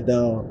my head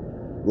down,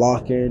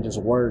 lock in,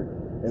 just work,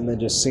 and then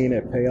just seeing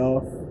it pay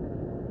off.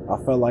 I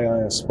felt like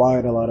I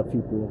inspired a lot of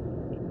people,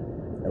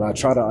 and I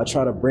try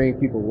to bring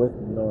people with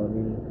me, you know what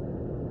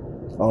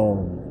I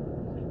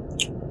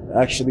mean.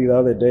 Actually, the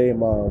other day,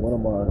 one of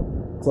my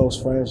close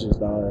friends just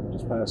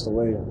passed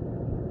away,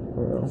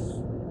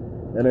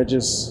 and it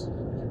just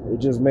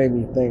made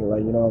me think,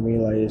 like, you know what I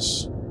mean,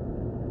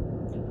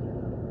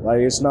 like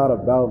it's not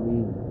about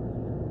me, you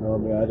know what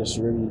I mean.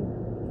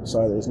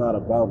 It's not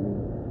about me.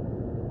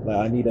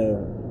 Like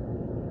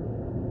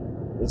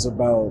it's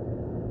about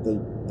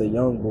the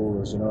young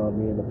boys, you know what I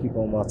mean, the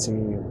people on my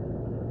team,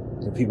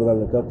 the people that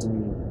look up to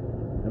me,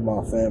 and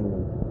my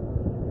family.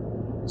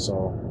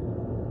 So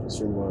that's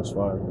really what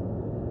inspired me.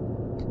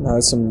 No,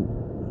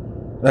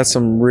 that's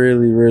some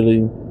really,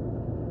 really,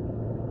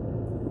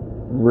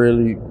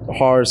 really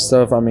hard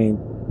stuff. I mean,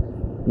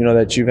 you know,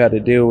 that you've had to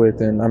deal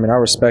with, and I mean, I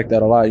respect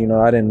that a lot. You know,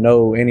 I didn't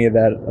know any of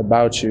that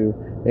about you,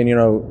 and you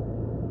know,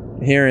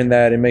 hearing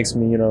that, it makes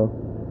me, you know,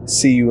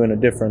 see you in a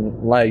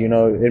different light. You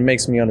know, it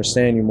makes me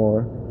understand you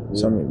more. Yeah.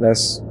 So I mean,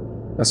 that's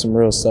some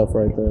real stuff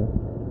right there.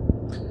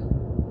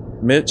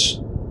 Mitch?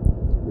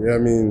 Yeah, I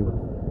mean,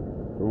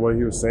 from what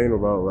he was saying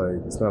about,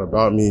 like, it's not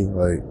about me,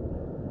 like,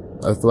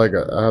 I feel like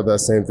I have that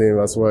same thing.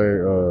 That's why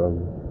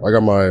I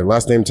got my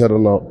last name tatted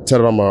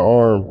on my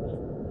arm,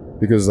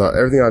 because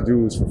everything I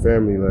do is for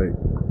family, like,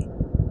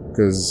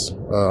 because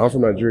I'm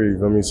from Nigeria, you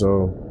feel me?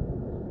 So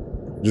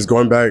just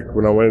going back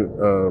when I went,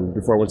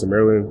 before I went to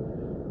Maryland,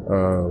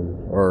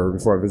 or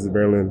before I visited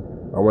Maryland,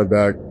 I went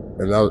back,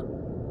 and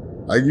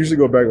I usually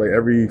go back like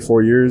every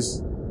 4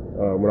 years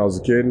when I was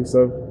a kid and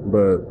stuff,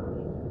 but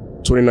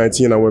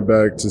 2019 I went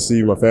back to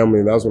see my family,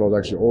 and that was when I was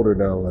actually older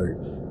now, like,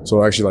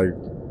 so I actually, like,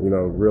 you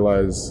know,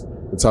 realize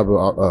the type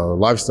of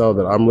lifestyle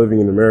that I'm living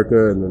in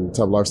America, and then the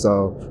type of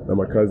lifestyle that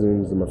my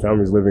cousins and my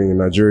family's living in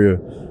Nigeria,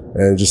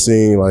 and just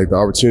seeing like the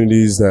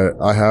opportunities that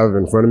I have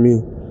in front of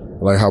me,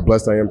 like how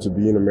blessed I am to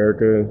be in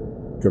America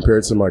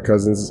compared to my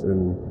cousins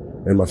and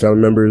my family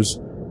members.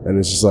 And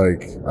it's just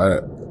like,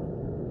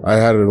 I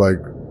had to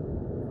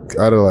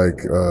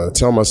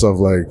tell myself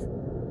like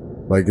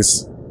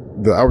it's,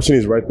 the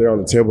opportunity is right there on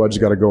the table. I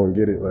just got to go and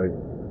get it. Like,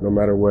 no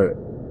matter what,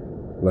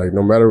 like,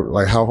 no matter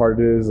like how hard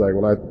it is, like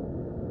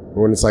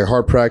when it's like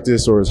hard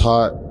practice or it's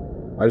hot,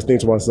 I just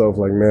think to myself,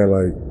 like, man,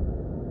 like,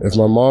 if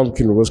my mom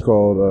can,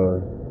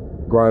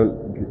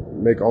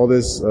 make all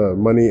this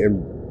money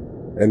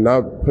and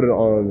not put it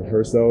on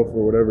herself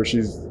or whatever,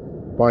 she's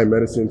buying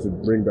medicine to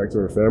bring back to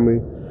her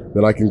family,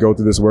 then I can go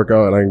through this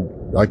workout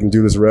and I can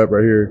do this rep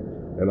right here,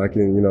 and I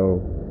can, you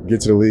know,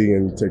 get to the league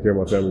and take care of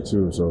my family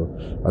too. So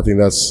I think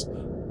that's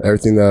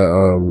everything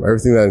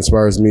that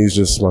inspires me is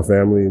just my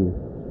family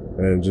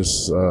and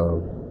just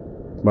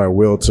my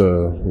will to,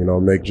 you know,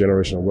 make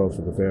generational wealth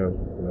for the fam.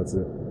 And that's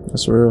it.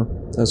 That's real.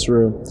 That's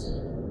real.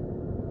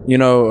 You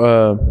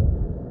know,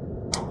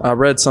 I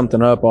read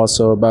something up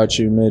also about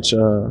you, Mitch.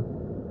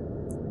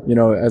 You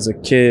know, as a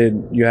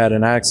kid, you had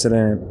an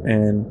accident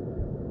and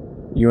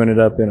you ended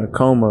up in a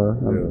coma.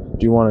 Yeah.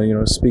 Do you want to, you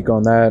know, speak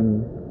on that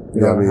and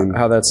you know,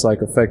 how that's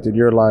like affected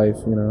your life?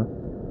 You know.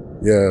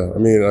 Yeah, I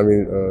mean,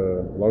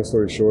 long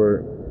story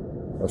short,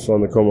 I fell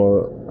in the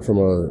coma from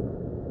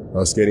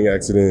a skating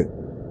accident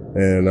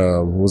and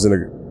was in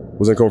a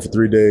coma for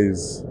 3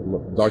 days.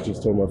 Doctors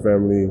told my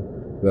family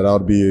that I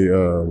would be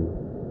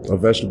a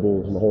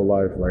vegetable my whole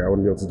life. Like I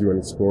wouldn't be able to do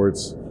any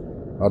sports.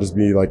 I'll just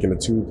be like in a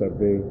tube type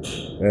thing.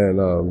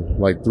 And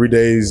like 3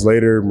 days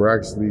later,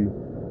 miraculously,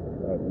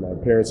 my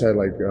parents had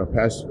like a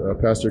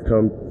pastor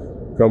come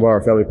by,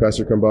 our family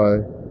pastor come by,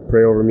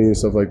 pray over me and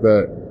stuff like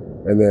that.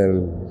 And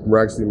then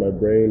miraculously, my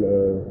brain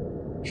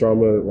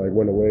trauma like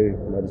went away,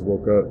 and I just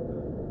woke up.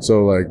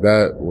 So like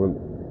that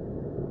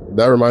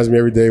reminds me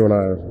every day when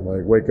I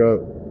like wake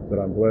up that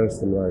I'm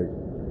blessed and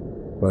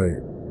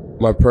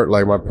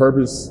my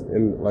purpose,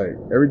 and like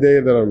every day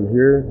that I'm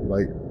here,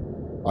 like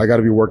I got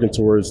to be working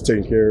towards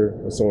taking care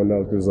of someone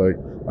else, because like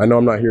I know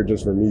I'm not here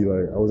just for me.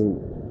 Like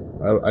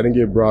I didn't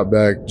get brought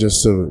back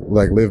just to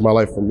like live my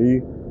life for me.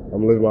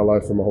 I'm living my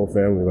life for my whole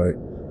family. Like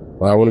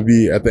I want to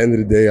be, at the end of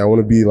the day, I want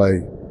to be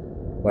like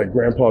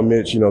Grandpa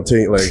Mitch, you know,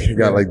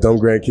 got like dumb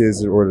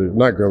grandkids, or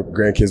not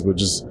grandkids, but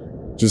just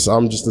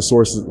I'm just the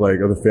source of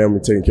the family,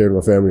 taking care of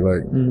my family.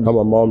 Like how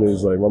my mom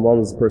is. Like my mom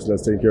is the person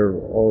that's taking care of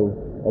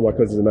all my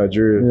cousins in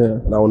Nigeria,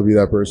 and I want to be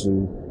that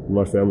person in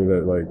my family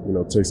that like, you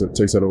know, takes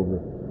that over.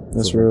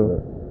 That's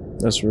real.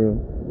 That's real.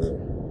 Yeah.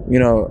 You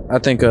know, I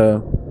think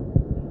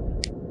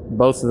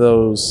both of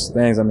those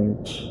things, I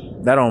mean,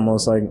 that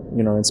almost like,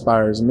 you know,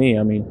 inspires me.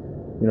 I mean,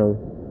 you know,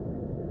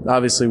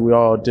 obviously we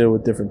all deal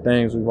with different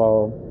things. We've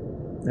all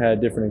had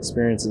different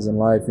experiences in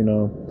life, you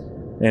know,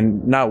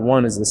 and not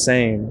one is the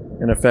same,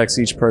 and affects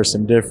each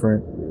person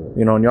different.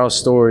 You know, and y'all's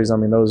stories, I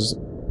mean, those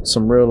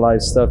some real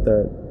life stuff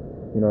that,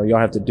 you know, y'all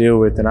have to deal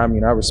with. And I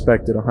mean, I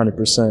respect it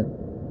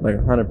 100%, like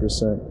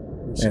 100%.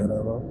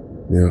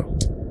 Yeah.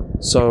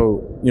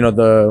 So, you know,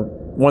 the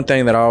one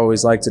thing that I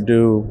always like to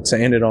do to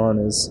end it on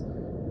is,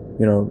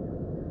 you know,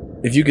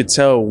 if you could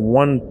tell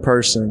one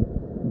person,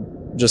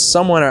 just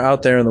someone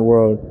out there in the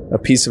world, a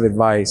piece of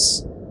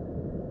advice,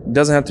 it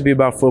doesn't have to be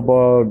about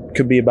football, it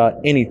could be about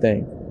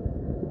anything.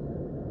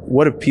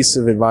 What a piece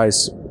of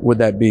advice would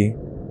that be?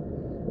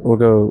 We'll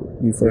go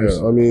you first.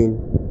 Yeah, I mean,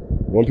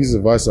 one piece of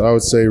advice that I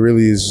would say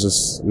really is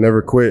just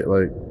never quit.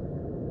 Like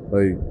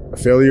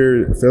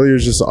failure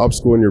is just an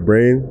obstacle in your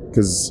brain,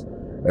 because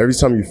every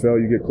time you fail,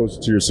 you get closer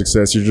to your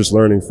success. You're just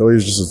learning. Failure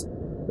is just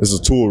is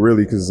a tool,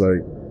 really, because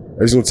like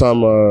every single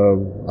time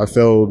I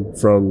failed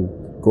from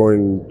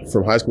going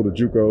from high school to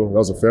JUCO, that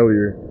was a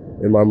failure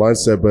in my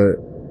mindset. But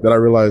then I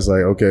realized,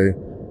 like, okay,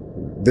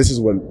 this is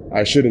what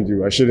I shouldn't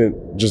do. I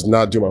shouldn't just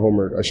not do my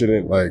homework. I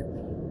shouldn't like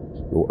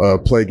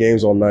play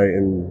games all night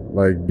and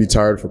like be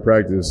tired for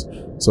practice.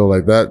 So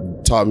like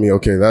that taught me,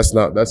 okay, that's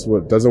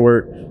what doesn't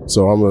work.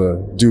 So I'm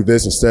gonna do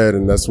this instead,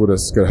 and that's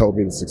what's gonna help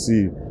me to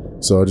succeed.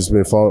 So I just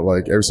been following,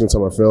 like every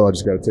single time I fail, I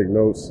just got to take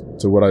notes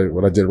to what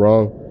I did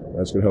wrong.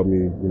 That's gonna help me,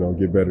 you know,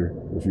 get better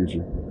in the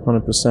future.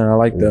 100%. I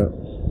like that.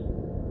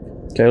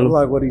 Caleb?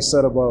 I like what he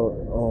said about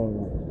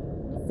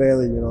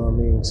failure. You know what I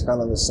mean? It's kind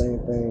of the same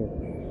thing.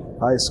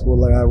 High school,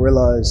 like I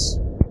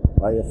realized,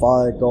 like if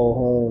I go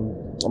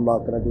home, I'm not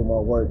gonna do my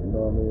work. You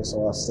know what I mean?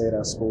 So I stayed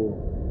at school.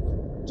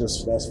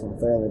 Just that's from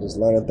failing, just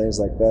learning things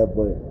like that.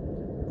 But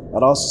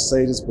I'd also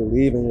say just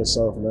believe in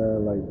yourself,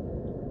 man. Like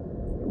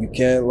you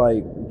can't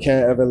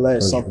ever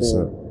let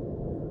 100%.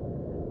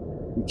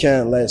 You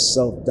can't let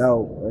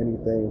self-doubt or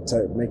anything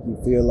to make you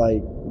feel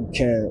like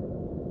you're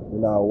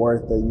not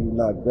worth it, you're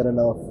not good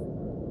enough.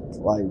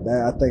 Like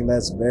that, I think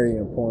that's very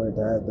important,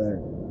 to have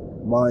that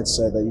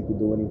mindset that you can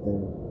do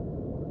anything.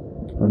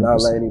 And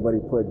not let anybody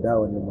put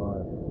doubt in your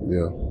mind.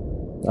 Yeah.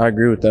 I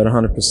agree with that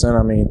 100%.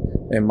 I mean,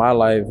 in my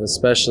life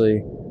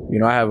especially, you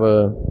know, I have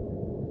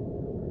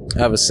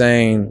a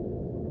saying,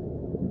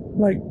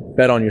 like,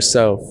 bet on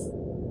yourself.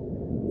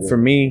 Yeah. For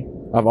me,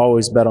 I've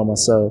always bet on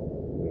myself.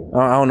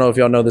 I don't know if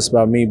y'all know this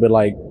about me, but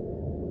like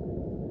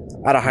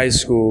out of high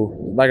school,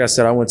 like I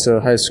said, I went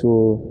to high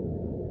school,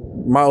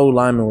 my old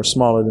linemen were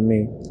smaller than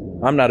me.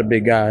 I'm not a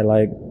big guy,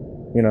 like,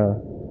 you know,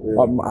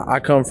 I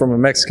come from a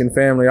Mexican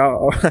family.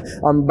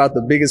 I'm about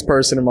the biggest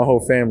person in my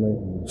whole family.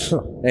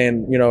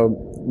 And, you know,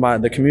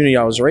 the community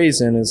I was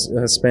raised in is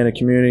a Hispanic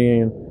community,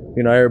 and,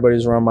 you know,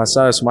 everybody's around my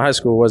size. So my high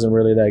school wasn't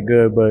really that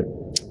good, but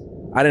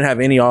I didn't have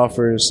any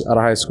offers out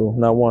of high school,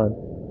 not one.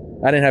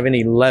 I didn't have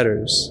any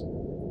letters.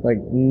 Like,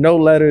 no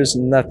letters,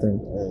 nothing.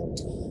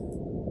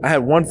 I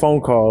had one phone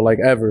call, like,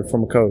 ever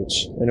from a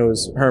coach, and it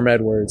was Herm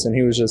Edwards, and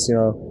he was just, you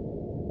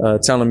know,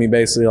 telling me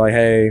basically, like,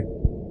 hey,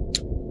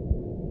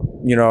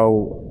 you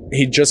know,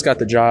 he just got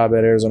the job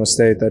at Arizona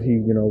State that he,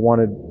 you know,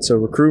 wanted to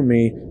recruit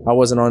me. I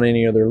wasn't on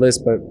any other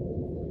list, but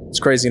it's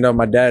crazy enough.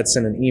 My dad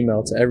sent an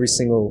email to every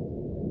single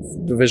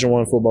Division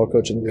I football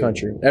coach in the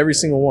country. Every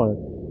single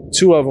one.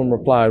 2 of them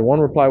replied.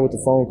 One replied with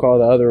a phone call.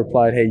 The other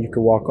replied, hey, you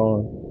could walk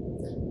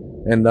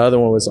on. And the other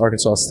one was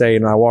Arkansas State.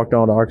 And I walked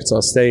on to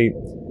Arkansas State.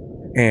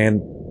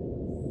 And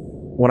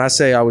when I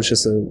say I was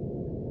just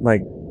a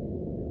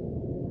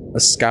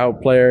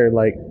scout player,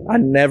 like I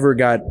never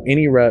got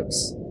any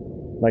reps,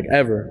 like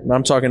ever. And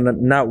I'm talking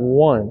not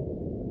one,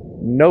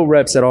 no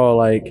reps at all.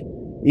 Like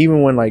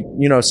even when, like,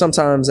 you know,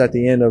 sometimes at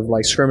the end of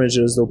like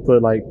scrimmages, they'll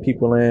put like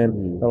people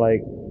in or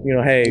like, you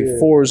know, hey,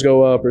 4s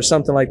go up or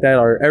something like that,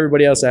 or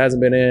everybody else that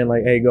hasn't been in,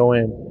 like, hey, go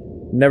in.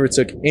 Never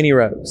took any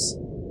reps,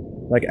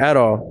 like at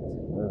all.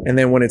 And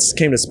then when it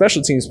came to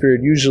special teams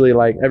period, usually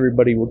like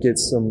everybody will get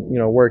some, you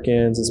know,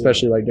 work-ins,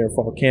 especially like during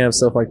fall camp,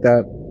 stuff like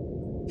that.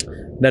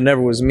 That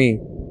never was me.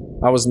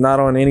 I was not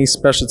on any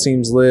special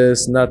teams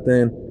list,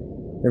 nothing.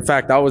 In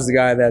fact, I was the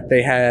guy that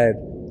they had.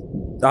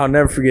 I'll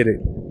never forget it.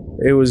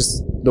 It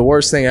was the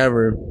worst thing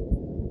ever.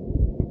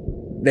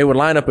 They would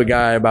line up a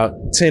guy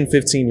about 10,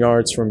 15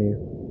 yards from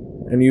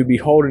you, and you'd be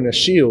holding a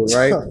shield,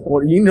 right?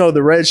 Well, you know,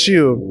 the red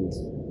shield.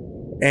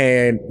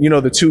 And, you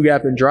know, the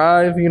 2-gap and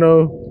drive, you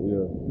know,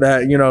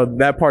 that, you know,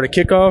 that part of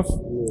kickoff.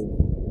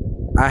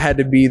 I had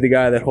to be the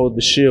guy that hold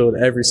the shield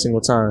every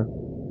single time.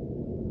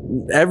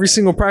 Every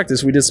single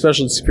practice we did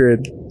special teams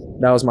period,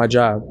 that was my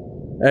job.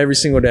 Every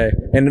single day.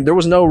 And there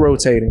was no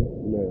rotating.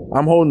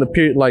 I'm holding the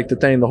period, like the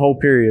thing, the whole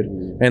period.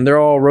 And they're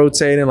all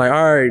rotating, like,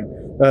 all right,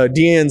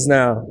 D-ends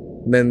now.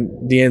 And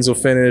then D-ends will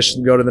finish,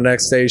 go to the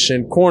next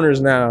station.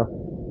 Corners now.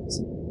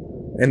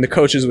 And the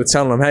coaches would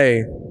tell them,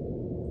 hey,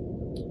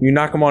 you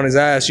knock him on his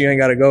ass, you ain't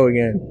got to go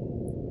again.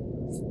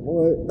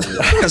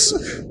 What?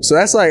 So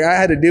that's like, I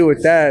had to deal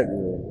with that.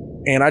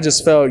 And I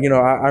just felt, you know,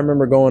 I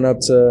remember going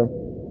up to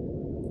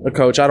a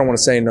coach. I don't want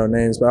to say no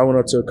names, but I went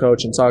up to a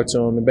coach and talked to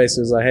him and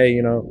basically was like, hey,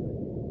 you know,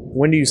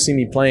 when do you see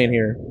me playing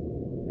here?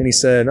 And he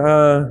said,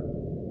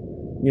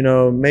 you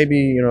know, maybe,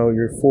 you know,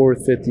 your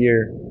 4th, 5th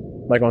year,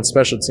 like on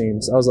special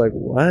teams. I was like,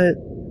 what?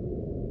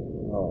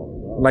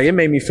 Like, it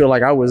made me feel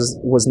like I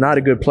was not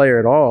a good player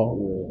at all.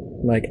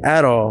 Like,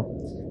 at all.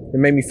 It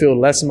made me feel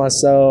less of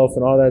myself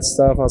and all that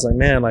stuff. I was like,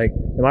 man, like,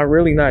 am I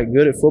really not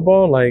good at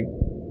football? Like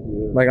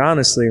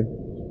honestly,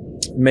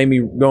 it made me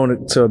go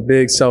into a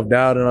big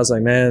self-doubt. And I was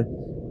like, man,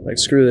 like,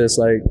 screw this.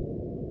 Like,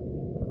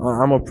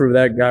 I'm going to prove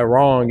that guy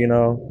wrong, you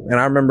know? And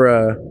I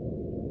remember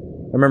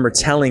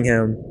telling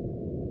him,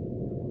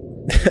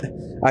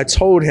 I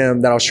told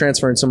him that I was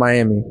transferring to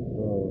Miami.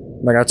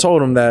 Like, I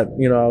told him that,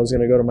 you know, I was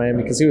going to go to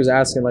Miami because he was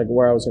asking, like,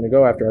 where I was going to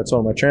go after I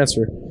told him I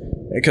transferred.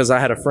 Because I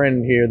had a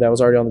friend here that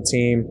was already on the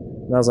team.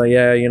 And I was like,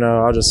 yeah, you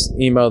know, I'll just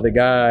email the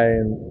guy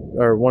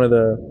or one of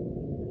the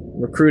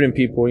recruiting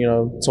people, you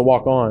know, to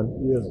walk on.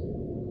 Yeah.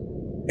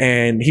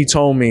 And he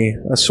told me,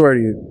 I swear to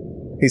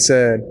you, he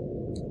said,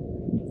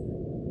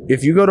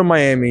 if you go to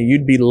Miami,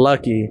 you'd be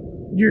lucky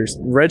your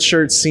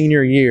redshirt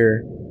senior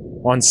year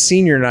on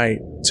senior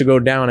night to go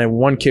down at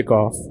 1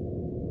 kickoff.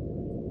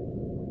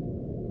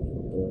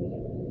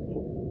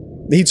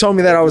 He told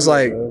me that. I was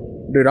like,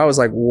 dude, I was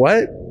like,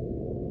 what?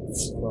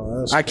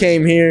 I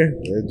came here.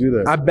 They do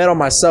that. I bet on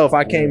myself.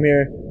 I came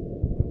here.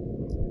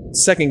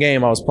 Second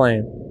game I was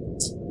playing.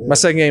 My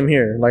second game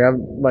here. Like,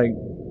 I'm like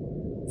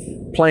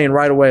playing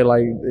right away.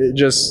 Like, it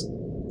just,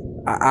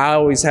 I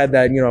always had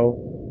that, you know,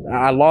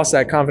 I lost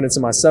that confidence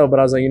in myself, but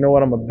I was like, you know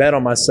what? I'm going to bet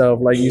on myself.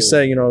 Like you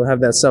say, you know,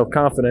 have that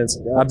self-confidence.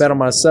 I bet on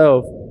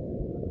myself,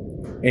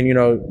 and, you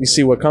know, you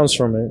see what comes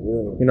from it.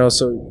 You know,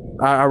 so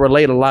I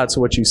relate a lot to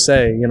what you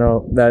say, you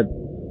know,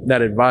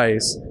 that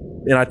advice.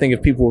 And I think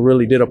if people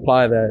really did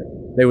apply that,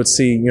 they would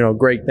see, you know,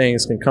 great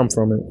things can come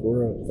from it.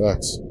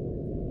 Facts.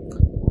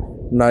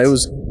 No, it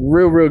was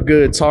real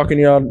good talking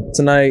to y'all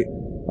tonight.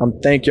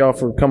 Thank y'all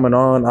for coming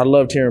on. I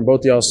loved hearing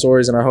both of y'all's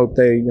stories, and I hope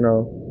they, you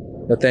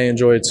know, that they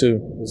enjoy it too.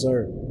 Yes,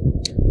 sir.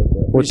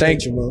 Well,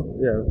 thank y'all.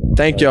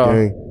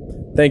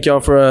 Thank y'all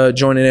for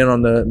joining in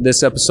on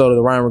this episode of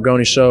the Ryan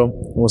Ragone Show.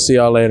 We'll see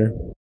y'all later.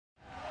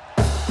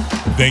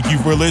 Thank you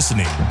for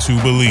listening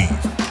to Believe.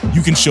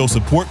 You can show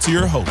support to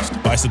your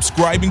host by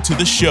subscribing to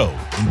the show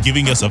and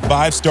giving us a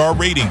 5-star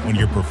rating on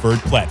your preferred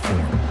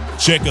platform.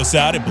 Check us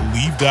out at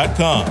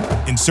Believe.com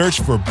and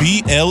search for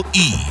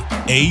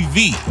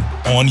BLEAV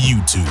on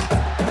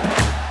YouTube.